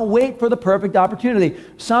 You don't wait for the perfect opportunity.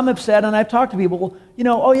 Some have said, and I've talked to people,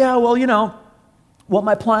 what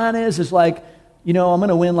my plan is like, I'm going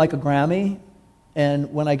to win like a Grammy,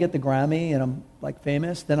 and when I get the Grammy and I'm like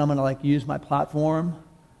famous, then I'm going to like use my platform,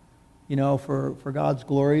 for God's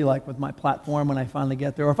glory, like with my platform when I finally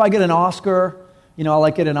get there. Or if I get an Oscar, I'll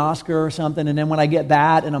like get an Oscar or something, and then when I get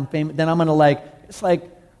that and I'm famous, then I'm going to it's like,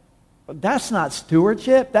 that's not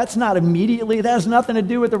stewardship. That's not immediately. That has nothing to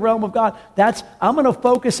do with the realm of God. I'm going to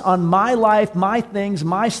focus on my life, my things,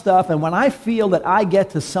 my stuff, and when I feel that I get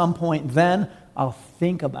to some point, then I'll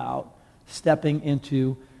think about stepping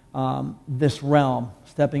into this realm.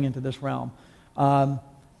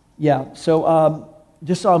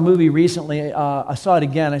 Just saw a movie recently. I saw it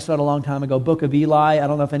again. I saw it a long time ago, Book of Eli. I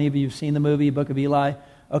don't know if any of you have seen the movie, Book of Eli.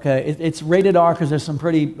 Okay, it's rated R because there's some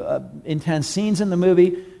pretty intense scenes in the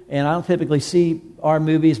movie, and I don't typically see R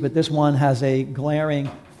movies, but this one has a glaring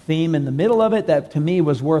theme in the middle of it that to me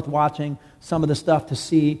was worth watching some of the stuff to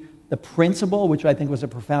see the principle, which I think was a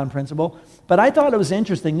profound principle. But I thought it was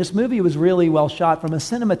interesting. This movie was really well shot from a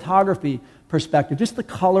cinematography perspective. Just the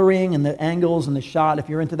coloring and the angles and the shot, if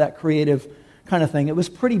you're into that creative kind of thing. It was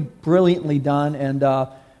pretty brilliantly done. And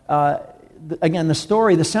again, the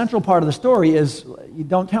story, the central part of the story is, you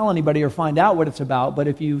don't tell anybody or find out what it's about, but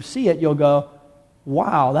if you see it, you'll go,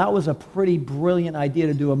 wow, that was a pretty brilliant idea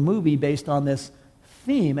to do a movie based on this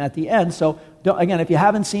theme at the end. So again, if you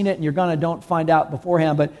haven't seen it and you're going to, don't find out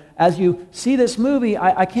beforehand. But as you see this movie,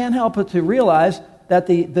 I can't help but to realize that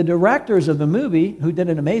the directors of the movie, who did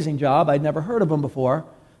an amazing job, I'd never heard of them before,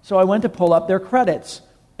 so I went to pull up their credits.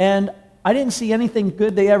 And I didn't see anything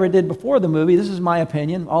good they ever did before the movie. This is my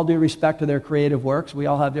opinion. All due respect to their creative works. We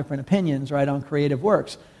all have different opinions, right, on creative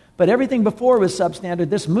works. But everything before was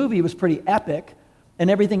substandard. This movie was pretty epic,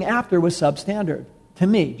 and everything after was substandard. To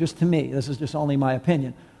me, just to me. This is just only my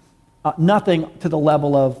opinion. Nothing to the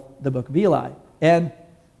level of the Book of Eli. And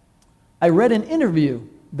I read an interview,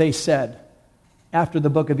 they said, after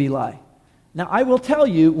the Book of Eli. Now, I will tell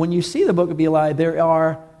you, when you see the Book of Eli, there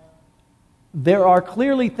are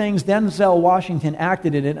clearly things Denzel Washington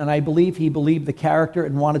acted in it, and I believe he believed the character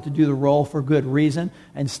and wanted to do the role for good reason,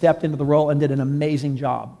 and stepped into the role and did an amazing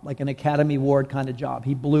job, like an Academy Award kind of job.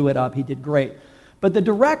 He blew it up. He did great. But the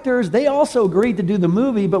directors, they also agreed to do the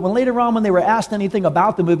movie, but later on when they were asked anything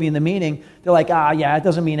about the movie and the meaning, they're like, it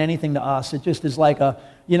doesn't mean anything to us. It just is like and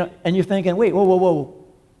you're thinking, wait, whoa.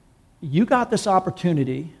 You got this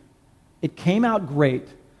opportunity. It came out great.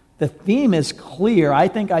 The theme is clear. I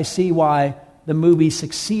think I see why the movie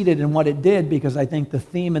succeeded in what it did, because I think the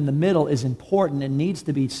theme in the middle is important and needs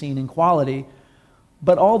to be seen in quality.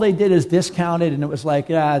 But all they did is discount it, and it was like,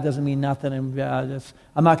 it doesn't mean nothing. And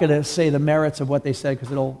I'm not going to say the merits of what they said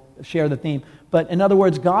because it'll share the theme. But in other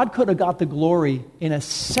words, God could have got the glory in a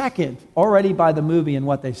second already by the movie and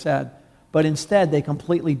what they said. But instead, they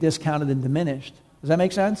completely discounted and diminished. Does that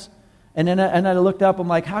make sense? And then I looked up, I'm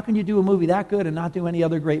like, how can you do a movie that good and not do any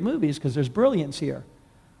other great movies? Because there's brilliance here.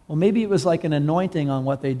 Well, maybe it was like an anointing on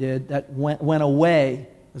what they did that went away.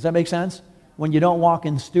 Does that make sense? When you don't walk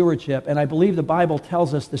in stewardship. And I believe the Bible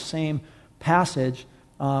tells us the same passage,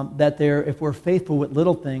 that if we're faithful with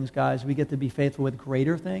little things, guys, we get to be faithful with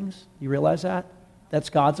greater things. You realize that? That's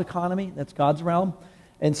God's economy. That's God's realm.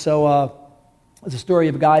 And so there's a story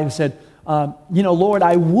of a guy who said, Lord,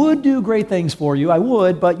 I would do great things for you. I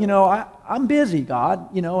would, but, I'm busy,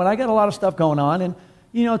 God, and I got a lot of stuff going on. And,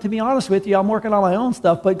 to be honest with you, I'm working on my own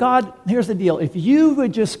stuff. But God, here's the deal. If you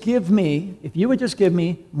would just give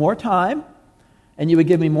me more time, and you would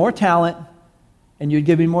give me more talent, and you'd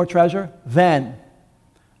give me more treasure, then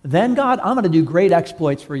God, I'm going to do great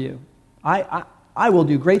exploits for you. I will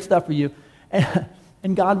do great stuff for you.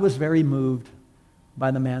 And God was very moved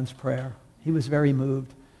by the man's prayer. He was very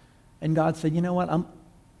moved. And God said, you know what, I'm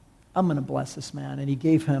going to bless this man. And he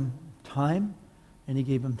gave him time, and he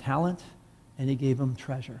gave him talent, and he gave him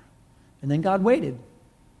treasure. And then God waited.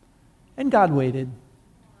 And God waited.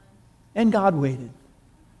 And God waited.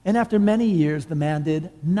 And after many years, the man did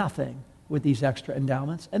nothing with these extra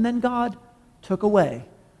endowments. And then God took away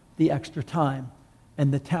the extra time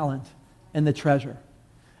and the talent and the treasure.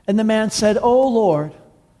 And the man said, oh, Lord,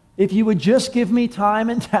 if you would just give me time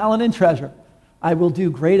and talent and treasure, I will do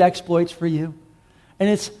great exploits for you. And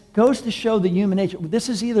it goes to show the human nature. This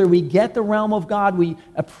is either we get the realm of God, we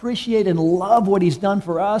appreciate and love what he's done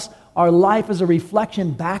for us, our life is a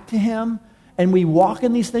reflection back to him, and we walk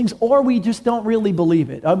in these things, or we just don't really believe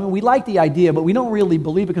it. I mean, we like the idea, but we don't really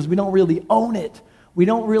believe it because we don't really own it. We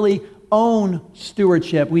don't really own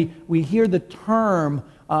stewardship. We hear the term,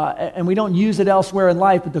 and we don't use it elsewhere in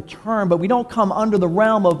life, but we don't come under the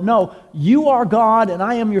realm of, no, you are God and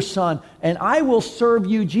I am your son, and I will serve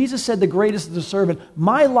you. Jesus said the greatest is the servant.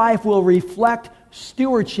 My life will reflect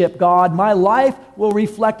stewardship, God. My life will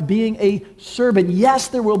reflect being a servant. Yes,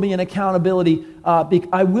 there will be an accountability.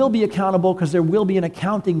 I will be accountable because there will be an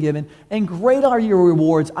accounting given. And great are your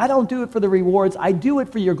rewards. I don't do it for the rewards. I do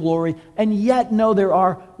it for your glory. And yet, no, there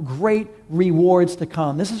are great rewards to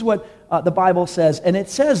come. This is what the Bible says. And it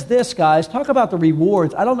says this, guys. Talk about the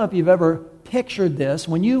rewards. I don't know if you've ever pictured this.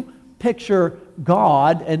 When you picture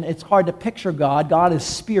God, and it's hard to picture God. God is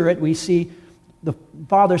spirit. We see the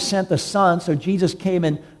Father sent the Son, so Jesus came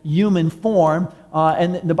in human form,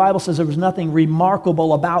 and the Bible says there was nothing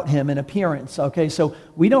remarkable about him in appearance. Okay, so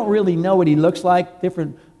we don't really know what he looks like.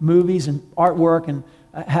 Different movies and artwork and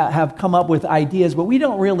have come up with ideas, but we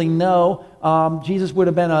don't really know. Jesus would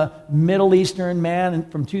have been a Middle Eastern man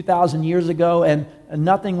from 2,000 years ago, and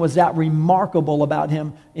nothing was that remarkable about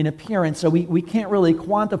him in appearance, so we can't really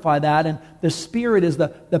quantify that. And the Spirit is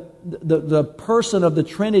the person of the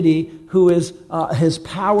Trinity who is his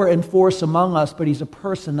power and force among us, but he's a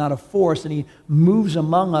person, not a force, and he moves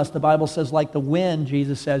among us. The Bible says like the wind,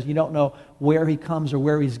 Jesus says, you don't know where he comes or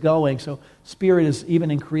where he's going. So Spirit is, even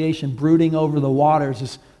in creation, brooding over the waters,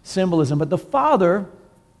 is symbolism. But the Father,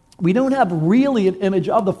 we don't have really an image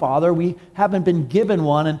of the Father. We haven't been given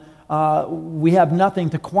one, and we have nothing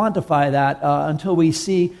to quantify that until we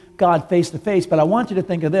see God face to face. But I want you to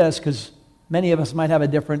think of this, because many of us might have a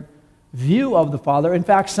different view of the Father. In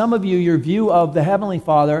fact, some of you, your view of the Heavenly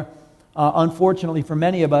Father, unfortunately for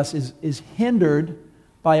many of us, is hindered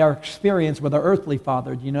by our experience with our earthly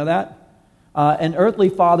Father. Do you know that? And earthly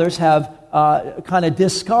fathers have kind of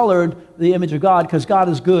discolored the image of God, because God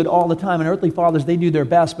is good all the time. And earthly fathers, they do their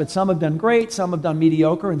best, but some have done great, some have done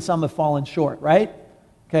mediocre, and some have fallen short, right?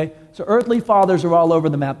 Okay, so earthly fathers are all over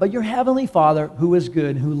the map. But your Heavenly Father, who is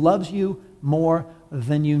good, who loves you more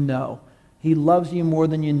than you know. He loves you more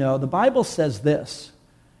than you know. The Bible says this: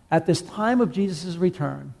 at this time of Jesus'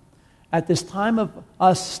 return, at this time of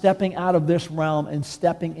us stepping out of this realm and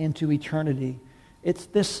stepping into eternity, it's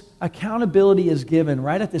this accountability is given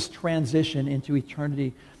right at this transition into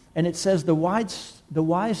eternity. And it says the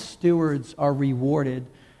wise stewards are rewarded.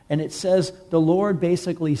 And it says the Lord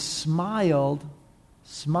basically smiled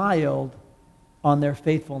on their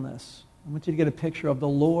faithfulness. I want you to get a picture of the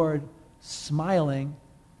Lord smiling,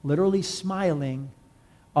 literally smiling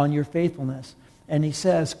on your faithfulness. And he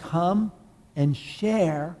says, come and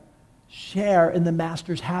share in the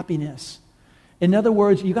Master's happiness. In other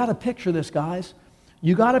words, you got to picture this, guys.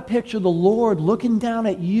 You got to picture the Lord looking down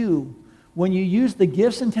at you when you use the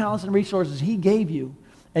gifts and talents and resources he gave you,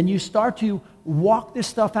 and you start to walk this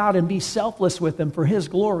stuff out and be selfless with them for his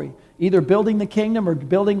glory, either building the kingdom or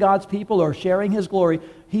building God's people or sharing his glory.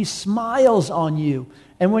 He smiles on you.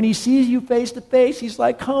 And when he sees you face to face, he's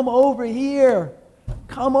like, come over here.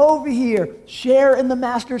 Come over here. Share in the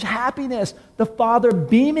Master's happiness. The Father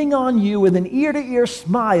beaming on you with an ear-to-ear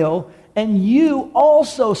smile and you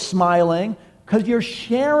also smiling because you're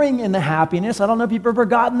sharing in the happiness. I don't know if you've ever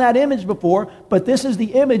gotten that image before, but this is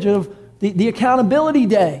the image of the accountability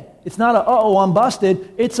day. It's not a, uh-oh, I'm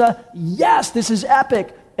busted. It's a, yes, this is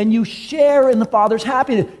epic. And you share in the Father's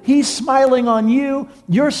happiness. He's smiling on you.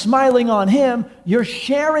 You're smiling on Him. You're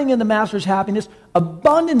sharing in the Master's happiness.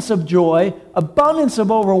 Abundance of joy, abundance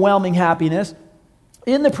of overwhelming happiness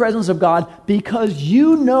in the presence of God, because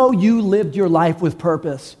you know you lived your life with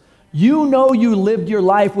purpose. You know you lived your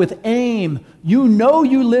life with aim. You know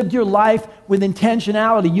you lived your life with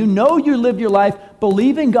intentionality. You know you lived your life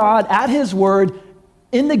believing God at His word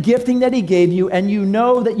in the gifting that He gave you, and you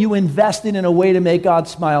know that you invested in a way to make God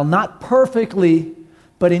smile. Not perfectly,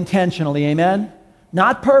 but intentionally. Amen?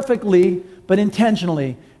 Not perfectly, but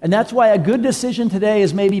intentionally. And that's why a good decision today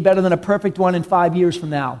is maybe better than a perfect one in 5 years from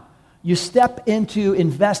now. You step into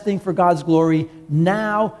investing for God's glory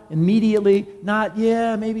now, immediately, not,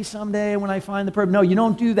 maybe someday when I find the purpose. No, you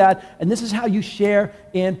don't do that. And this is how you share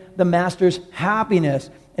in the Master's happiness.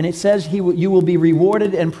 And it says you will be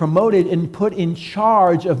rewarded and promoted and put in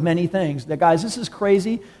charge of many things. Now, guys, this is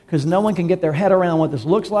crazy because no one can get their head around what this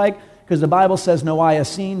looks like, because the Bible says no eye has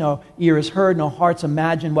seen, no ear has heard, no heart's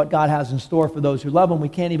imagined what God has in store for those who love Him. We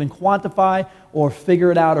can't even quantify or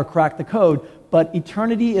figure it out or crack the code. But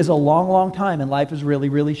eternity is a long, long time, and life is really,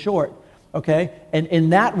 really short. Okay? And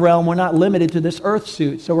in that realm, we're not limited to this earth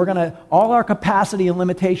suit. So all our capacity and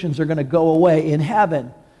limitations are going to go away in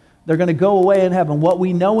heaven. They're going to go away in heaven. What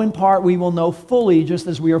we know in part, we will know fully, just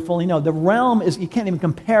as we are fully known. The realm is, you can't even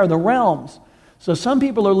compare the realms. So some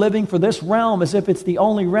people are living for this realm as if it's the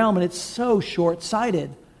only realm, and it's so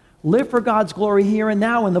short-sighted. Live for God's glory here and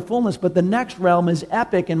now in the fullness, but the next realm is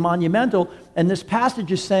epic and monumental, and this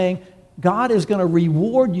passage is saying God is going to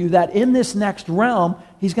reward you that in this next realm,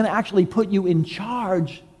 He's going to actually put you in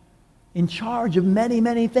charge of many,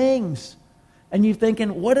 many things. And you're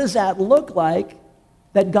thinking, what does that look like?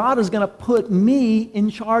 That God is going to put me in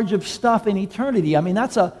charge of stuff in eternity. I mean,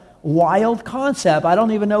 that's a wild concept. I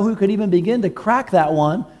don't even know who could even begin to crack that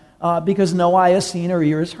one because no eye has seen or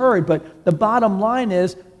ear has heard. But the bottom line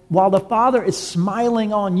is, while the Father is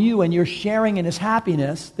smiling on you and you're sharing in His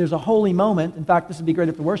happiness, there's a holy moment. In fact, this would be great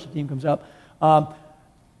if the worship team comes up.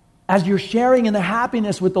 As you're sharing in the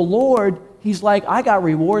happiness with the Lord, He's like, I got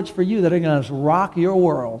rewards for you that are going to rock your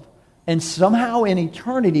world. And somehow in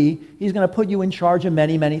eternity, He's going to put you in charge of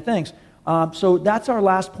many, many things. So that's our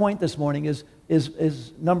last point this morning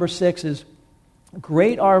is number 6 is,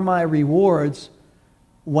 great are my rewards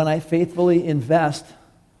when I faithfully invest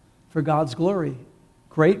for God's glory.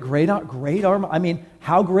 Great are my, I mean,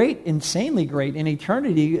 how great? Insanely great. In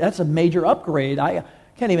eternity, that's a major upgrade. I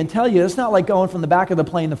can't even tell you. It's not like going from the back of the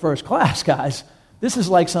plane to first class, guys. This is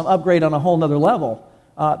like some upgrade on a whole nother level.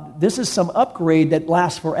 This is some upgrade that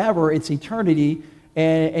lasts forever. It's eternity,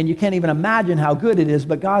 and you can't even imagine how good it is.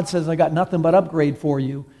 But God says, I got nothing but upgrade for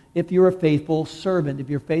you if you're a faithful servant. If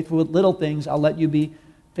you're faithful with little things, I'll let you be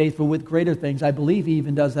faithful with greater things. I believe He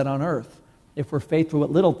even does that on earth. If we're faithful with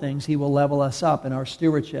little things, He will level us up in our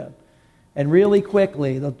stewardship. And really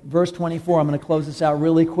quickly, verse 24, I'm going to close this out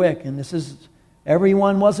really quick. And this is,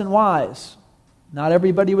 everyone wasn't wise. Not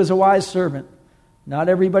everybody was a wise servant. Not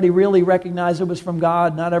everybody really recognized it was from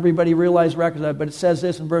God. Not everybody realized it. But it says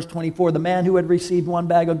this in verse 24, the man who had received 1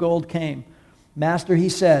 bag of gold came. Master, he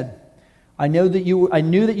said, I knew that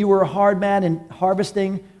you were a hard man in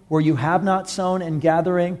harvesting where you have not sown and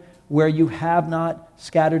gathering where you have not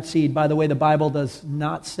scattered seed. By the way, the Bible does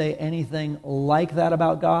not say anything like that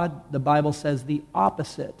about God. The Bible says the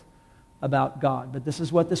opposite about God. But this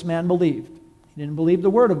is what this man believed. He didn't believe the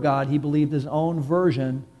Word of God. He believed his own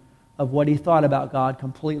version of what he thought about God,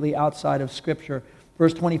 completely outside of Scripture.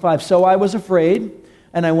 Verse 25, so I was afraid,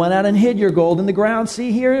 and I went out and hid your gold in the ground.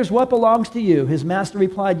 See, here is what belongs to you. His master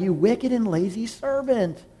replied, you wicked and lazy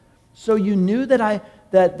servant. So you knew that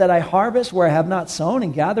I harvest where I have not sown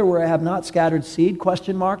and gather where I have not scattered seed? ?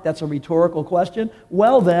 That's a rhetorical question.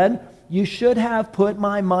 Well then, you should have put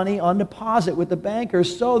my money on deposit with the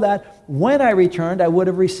bankers so that when I returned, I would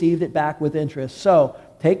have received it back with interest. So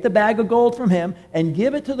take the bag of gold from him and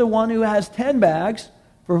give it to the one who has 10 bags,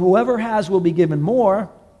 for whoever has will be given more,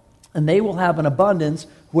 and they will have an abundance.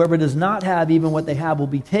 Whoever does not have, even what they have will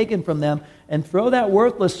be taken from them. And throw that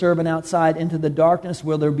worthless servant outside into the darkness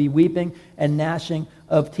where there be weeping and gnashing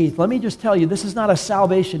of teeth. Let me just tell you, this is not a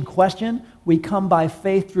salvation question. We come by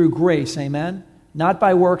faith through grace, amen? Not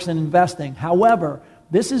by works and investing. However,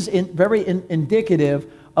 this is very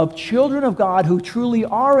indicative of children of God who truly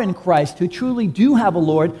are in Christ, who truly do have a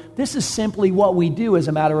Lord. This is simply what we do as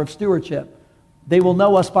a matter of stewardship. They will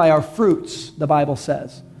know us by our fruits, the Bible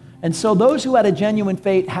says. And so those who had a genuine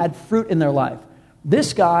faith had fruit in their life.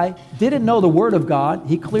 This guy didn't know the Word of God.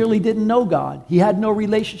 He clearly didn't know God. He had no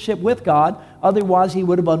relationship with God. Otherwise, he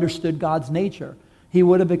would have understood God's nature. He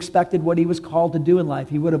would have expected what he was called to do in life.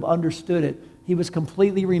 He would have understood it. He was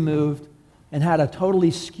completely removed and had a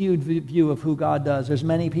totally skewed view of who God does. There's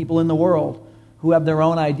many people in the world who have their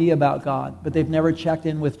own idea about God, but they've never checked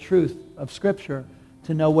in with truth of Scripture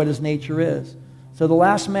to know what his nature is. So the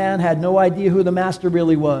last man had no idea who the master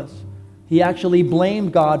really was. He actually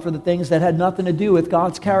blamed God for the things that had nothing to do with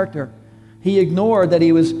God's character. He ignored that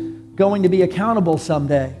he was going to be accountable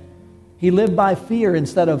someday. He lived by fear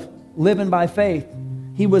instead of living by faith.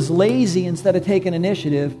 He was lazy instead of taking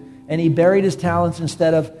initiative, and he buried his talents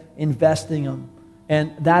instead of investing them.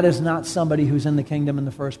 And that is not somebody who's in the kingdom in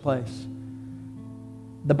the first place.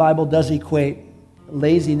 The Bible does equate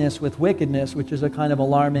laziness with wickedness, which is a kind of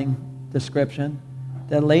alarming description.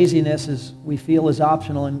 That laziness we feel is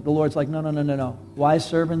optional, and the Lord's like, no. Wise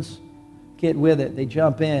servants get with it. They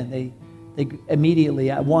jump in. They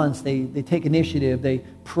immediately, at once, they take initiative. They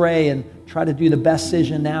pray and try to do the best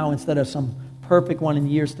decision now instead of some perfect one in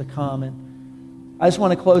years to come. And I just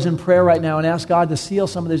want to close in prayer right now and ask God to seal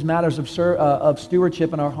some of these matters of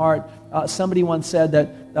stewardship in our heart. Somebody once said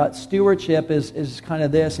that stewardship is kind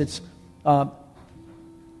of this. It's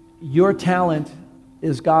your talent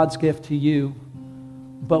is God's gift to you,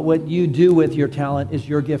 but what you do with your talent is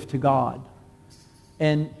your gift to God.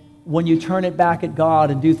 And when you turn it back at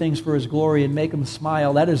God and do things for His glory and make Him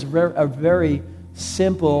smile, that is a very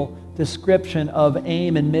simple description of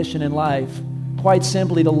aim and mission in life. Quite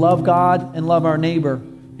simply, to love God and love our neighbor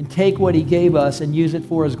and take what He gave us and use it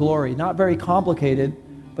for His glory. Not very complicated,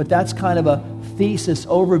 but that's kind of a thesis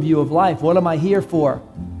overview of life. What am I here for?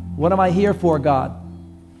 What am I here for, God?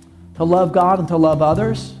 To love God and to love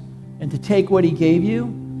others, and to take what He gave you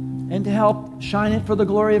and to help shine it for the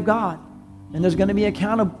glory of God. And there's going to be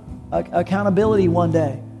accountability one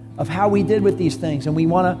day of how we did with these things. And we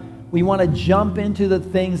want to jump into the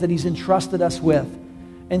things that He's entrusted us with.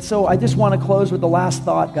 And so I just want to close with the last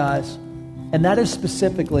thought, guys. And that is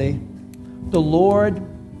specifically the Lord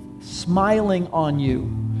smiling on you.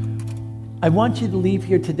 I want you to leave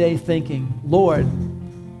here today thinking, Lord,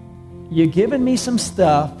 you've given me some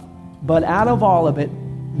stuff, but out of all of it,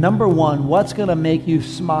 number one, what's going to make you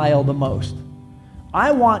smile the most?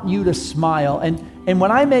 I want you to smile. And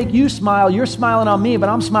when I make you smile, you're smiling on me, but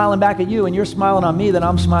I'm smiling back at you, and you're smiling on me, that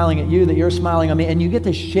I'm smiling at you, that you're smiling on me, and you get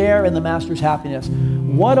to share in the Master's happiness.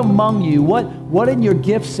 What among you, what in your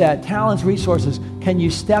gift set, talents, resources, can you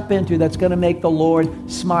step into that's going to make the Lord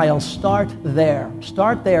smile? Start there.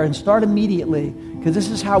 Start there and start immediately, because this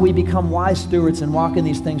is how we become wise stewards and walk in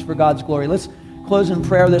these things for God's glory. Let's close in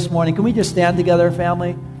prayer this morning. Can we just stand together,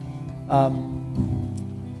 family?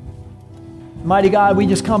 Mighty God, we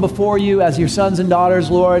just come before you as your sons and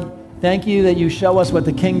daughters, Lord. Thank you that you show us what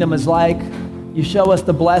the kingdom is like. You show us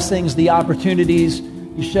the blessings, the opportunities.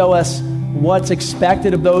 You show us what's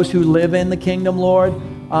expected of those who live in the kingdom, Lord.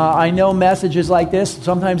 I know messages like this,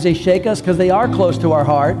 sometimes they shake us because they are close to our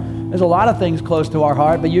heart. There's a lot of things close to our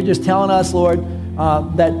heart, but you're just telling us, Lord,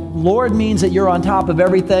 that Lord means that you're on top of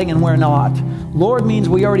everything and we're not. Lord means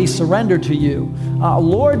we already surrendered to you.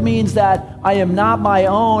 Lord means that I am not my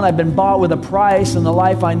own. I've been bought with a price, and the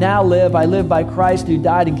life I now live, I live by Christ who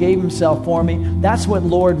died and gave Himself for me. That's what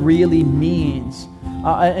Lord really means.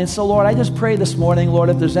 And so, Lord, I just pray this morning, Lord,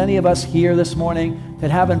 if there's any of us here this morning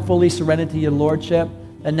that haven't fully surrendered to your Lordship,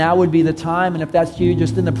 then now would be the time. And if that's you,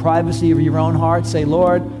 just in the privacy of your own heart, say,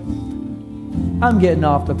 Lord, I'm getting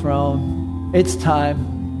off the throne. It's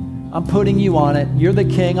time. I'm putting you on it. You're the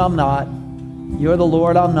King, I'm not. You're the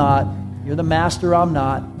Lord, I'm not. You're the Master, I'm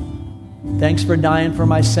not. Thanks for dying for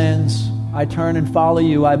my sins. I turn and follow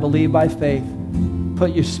you. I believe by faith.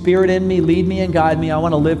 Put your Spirit in me. Lead me and guide me. I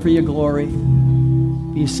want to live for your glory.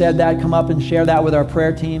 If you said that, come up and share that with our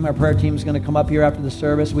prayer team. Our prayer team is going to come up here after the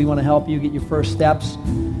service. We want to help you get your first steps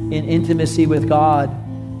in intimacy with God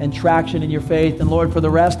and traction in your faith. And Lord, for the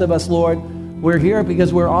rest of us, Lord, we're here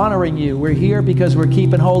because we're honoring you. We're here because we're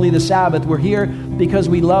keeping holy the Sabbath. We're here because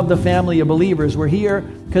we love the family of believers. We're here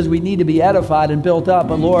because we need to be edified and built up.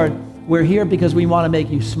 But Lord, we're here because we want to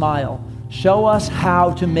make you smile. Show us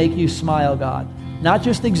how to make you smile, God. Not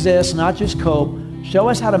just exist, not just cope. Show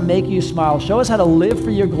us how to make you smile. Show us how to live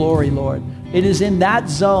for your glory, Lord. It is in that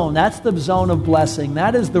zone. That's the zone of blessing.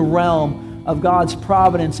 That is the realm of God's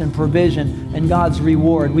providence and provision and God's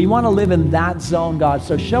reward. We want to live in that zone, God.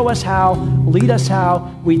 So show us how, lead us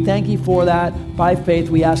how. We thank you for that. By faith,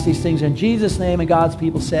 we ask these things in Jesus' name, and God's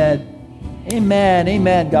people said, amen.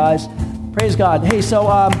 Amen, guys. Praise God. Hey, so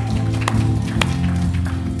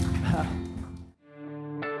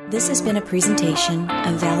This has been a presentation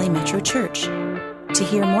of Valley Metro Church. To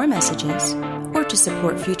hear more messages or to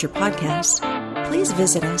support future podcasts, please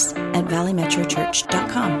visit us at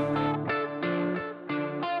valleymetrochurch.com.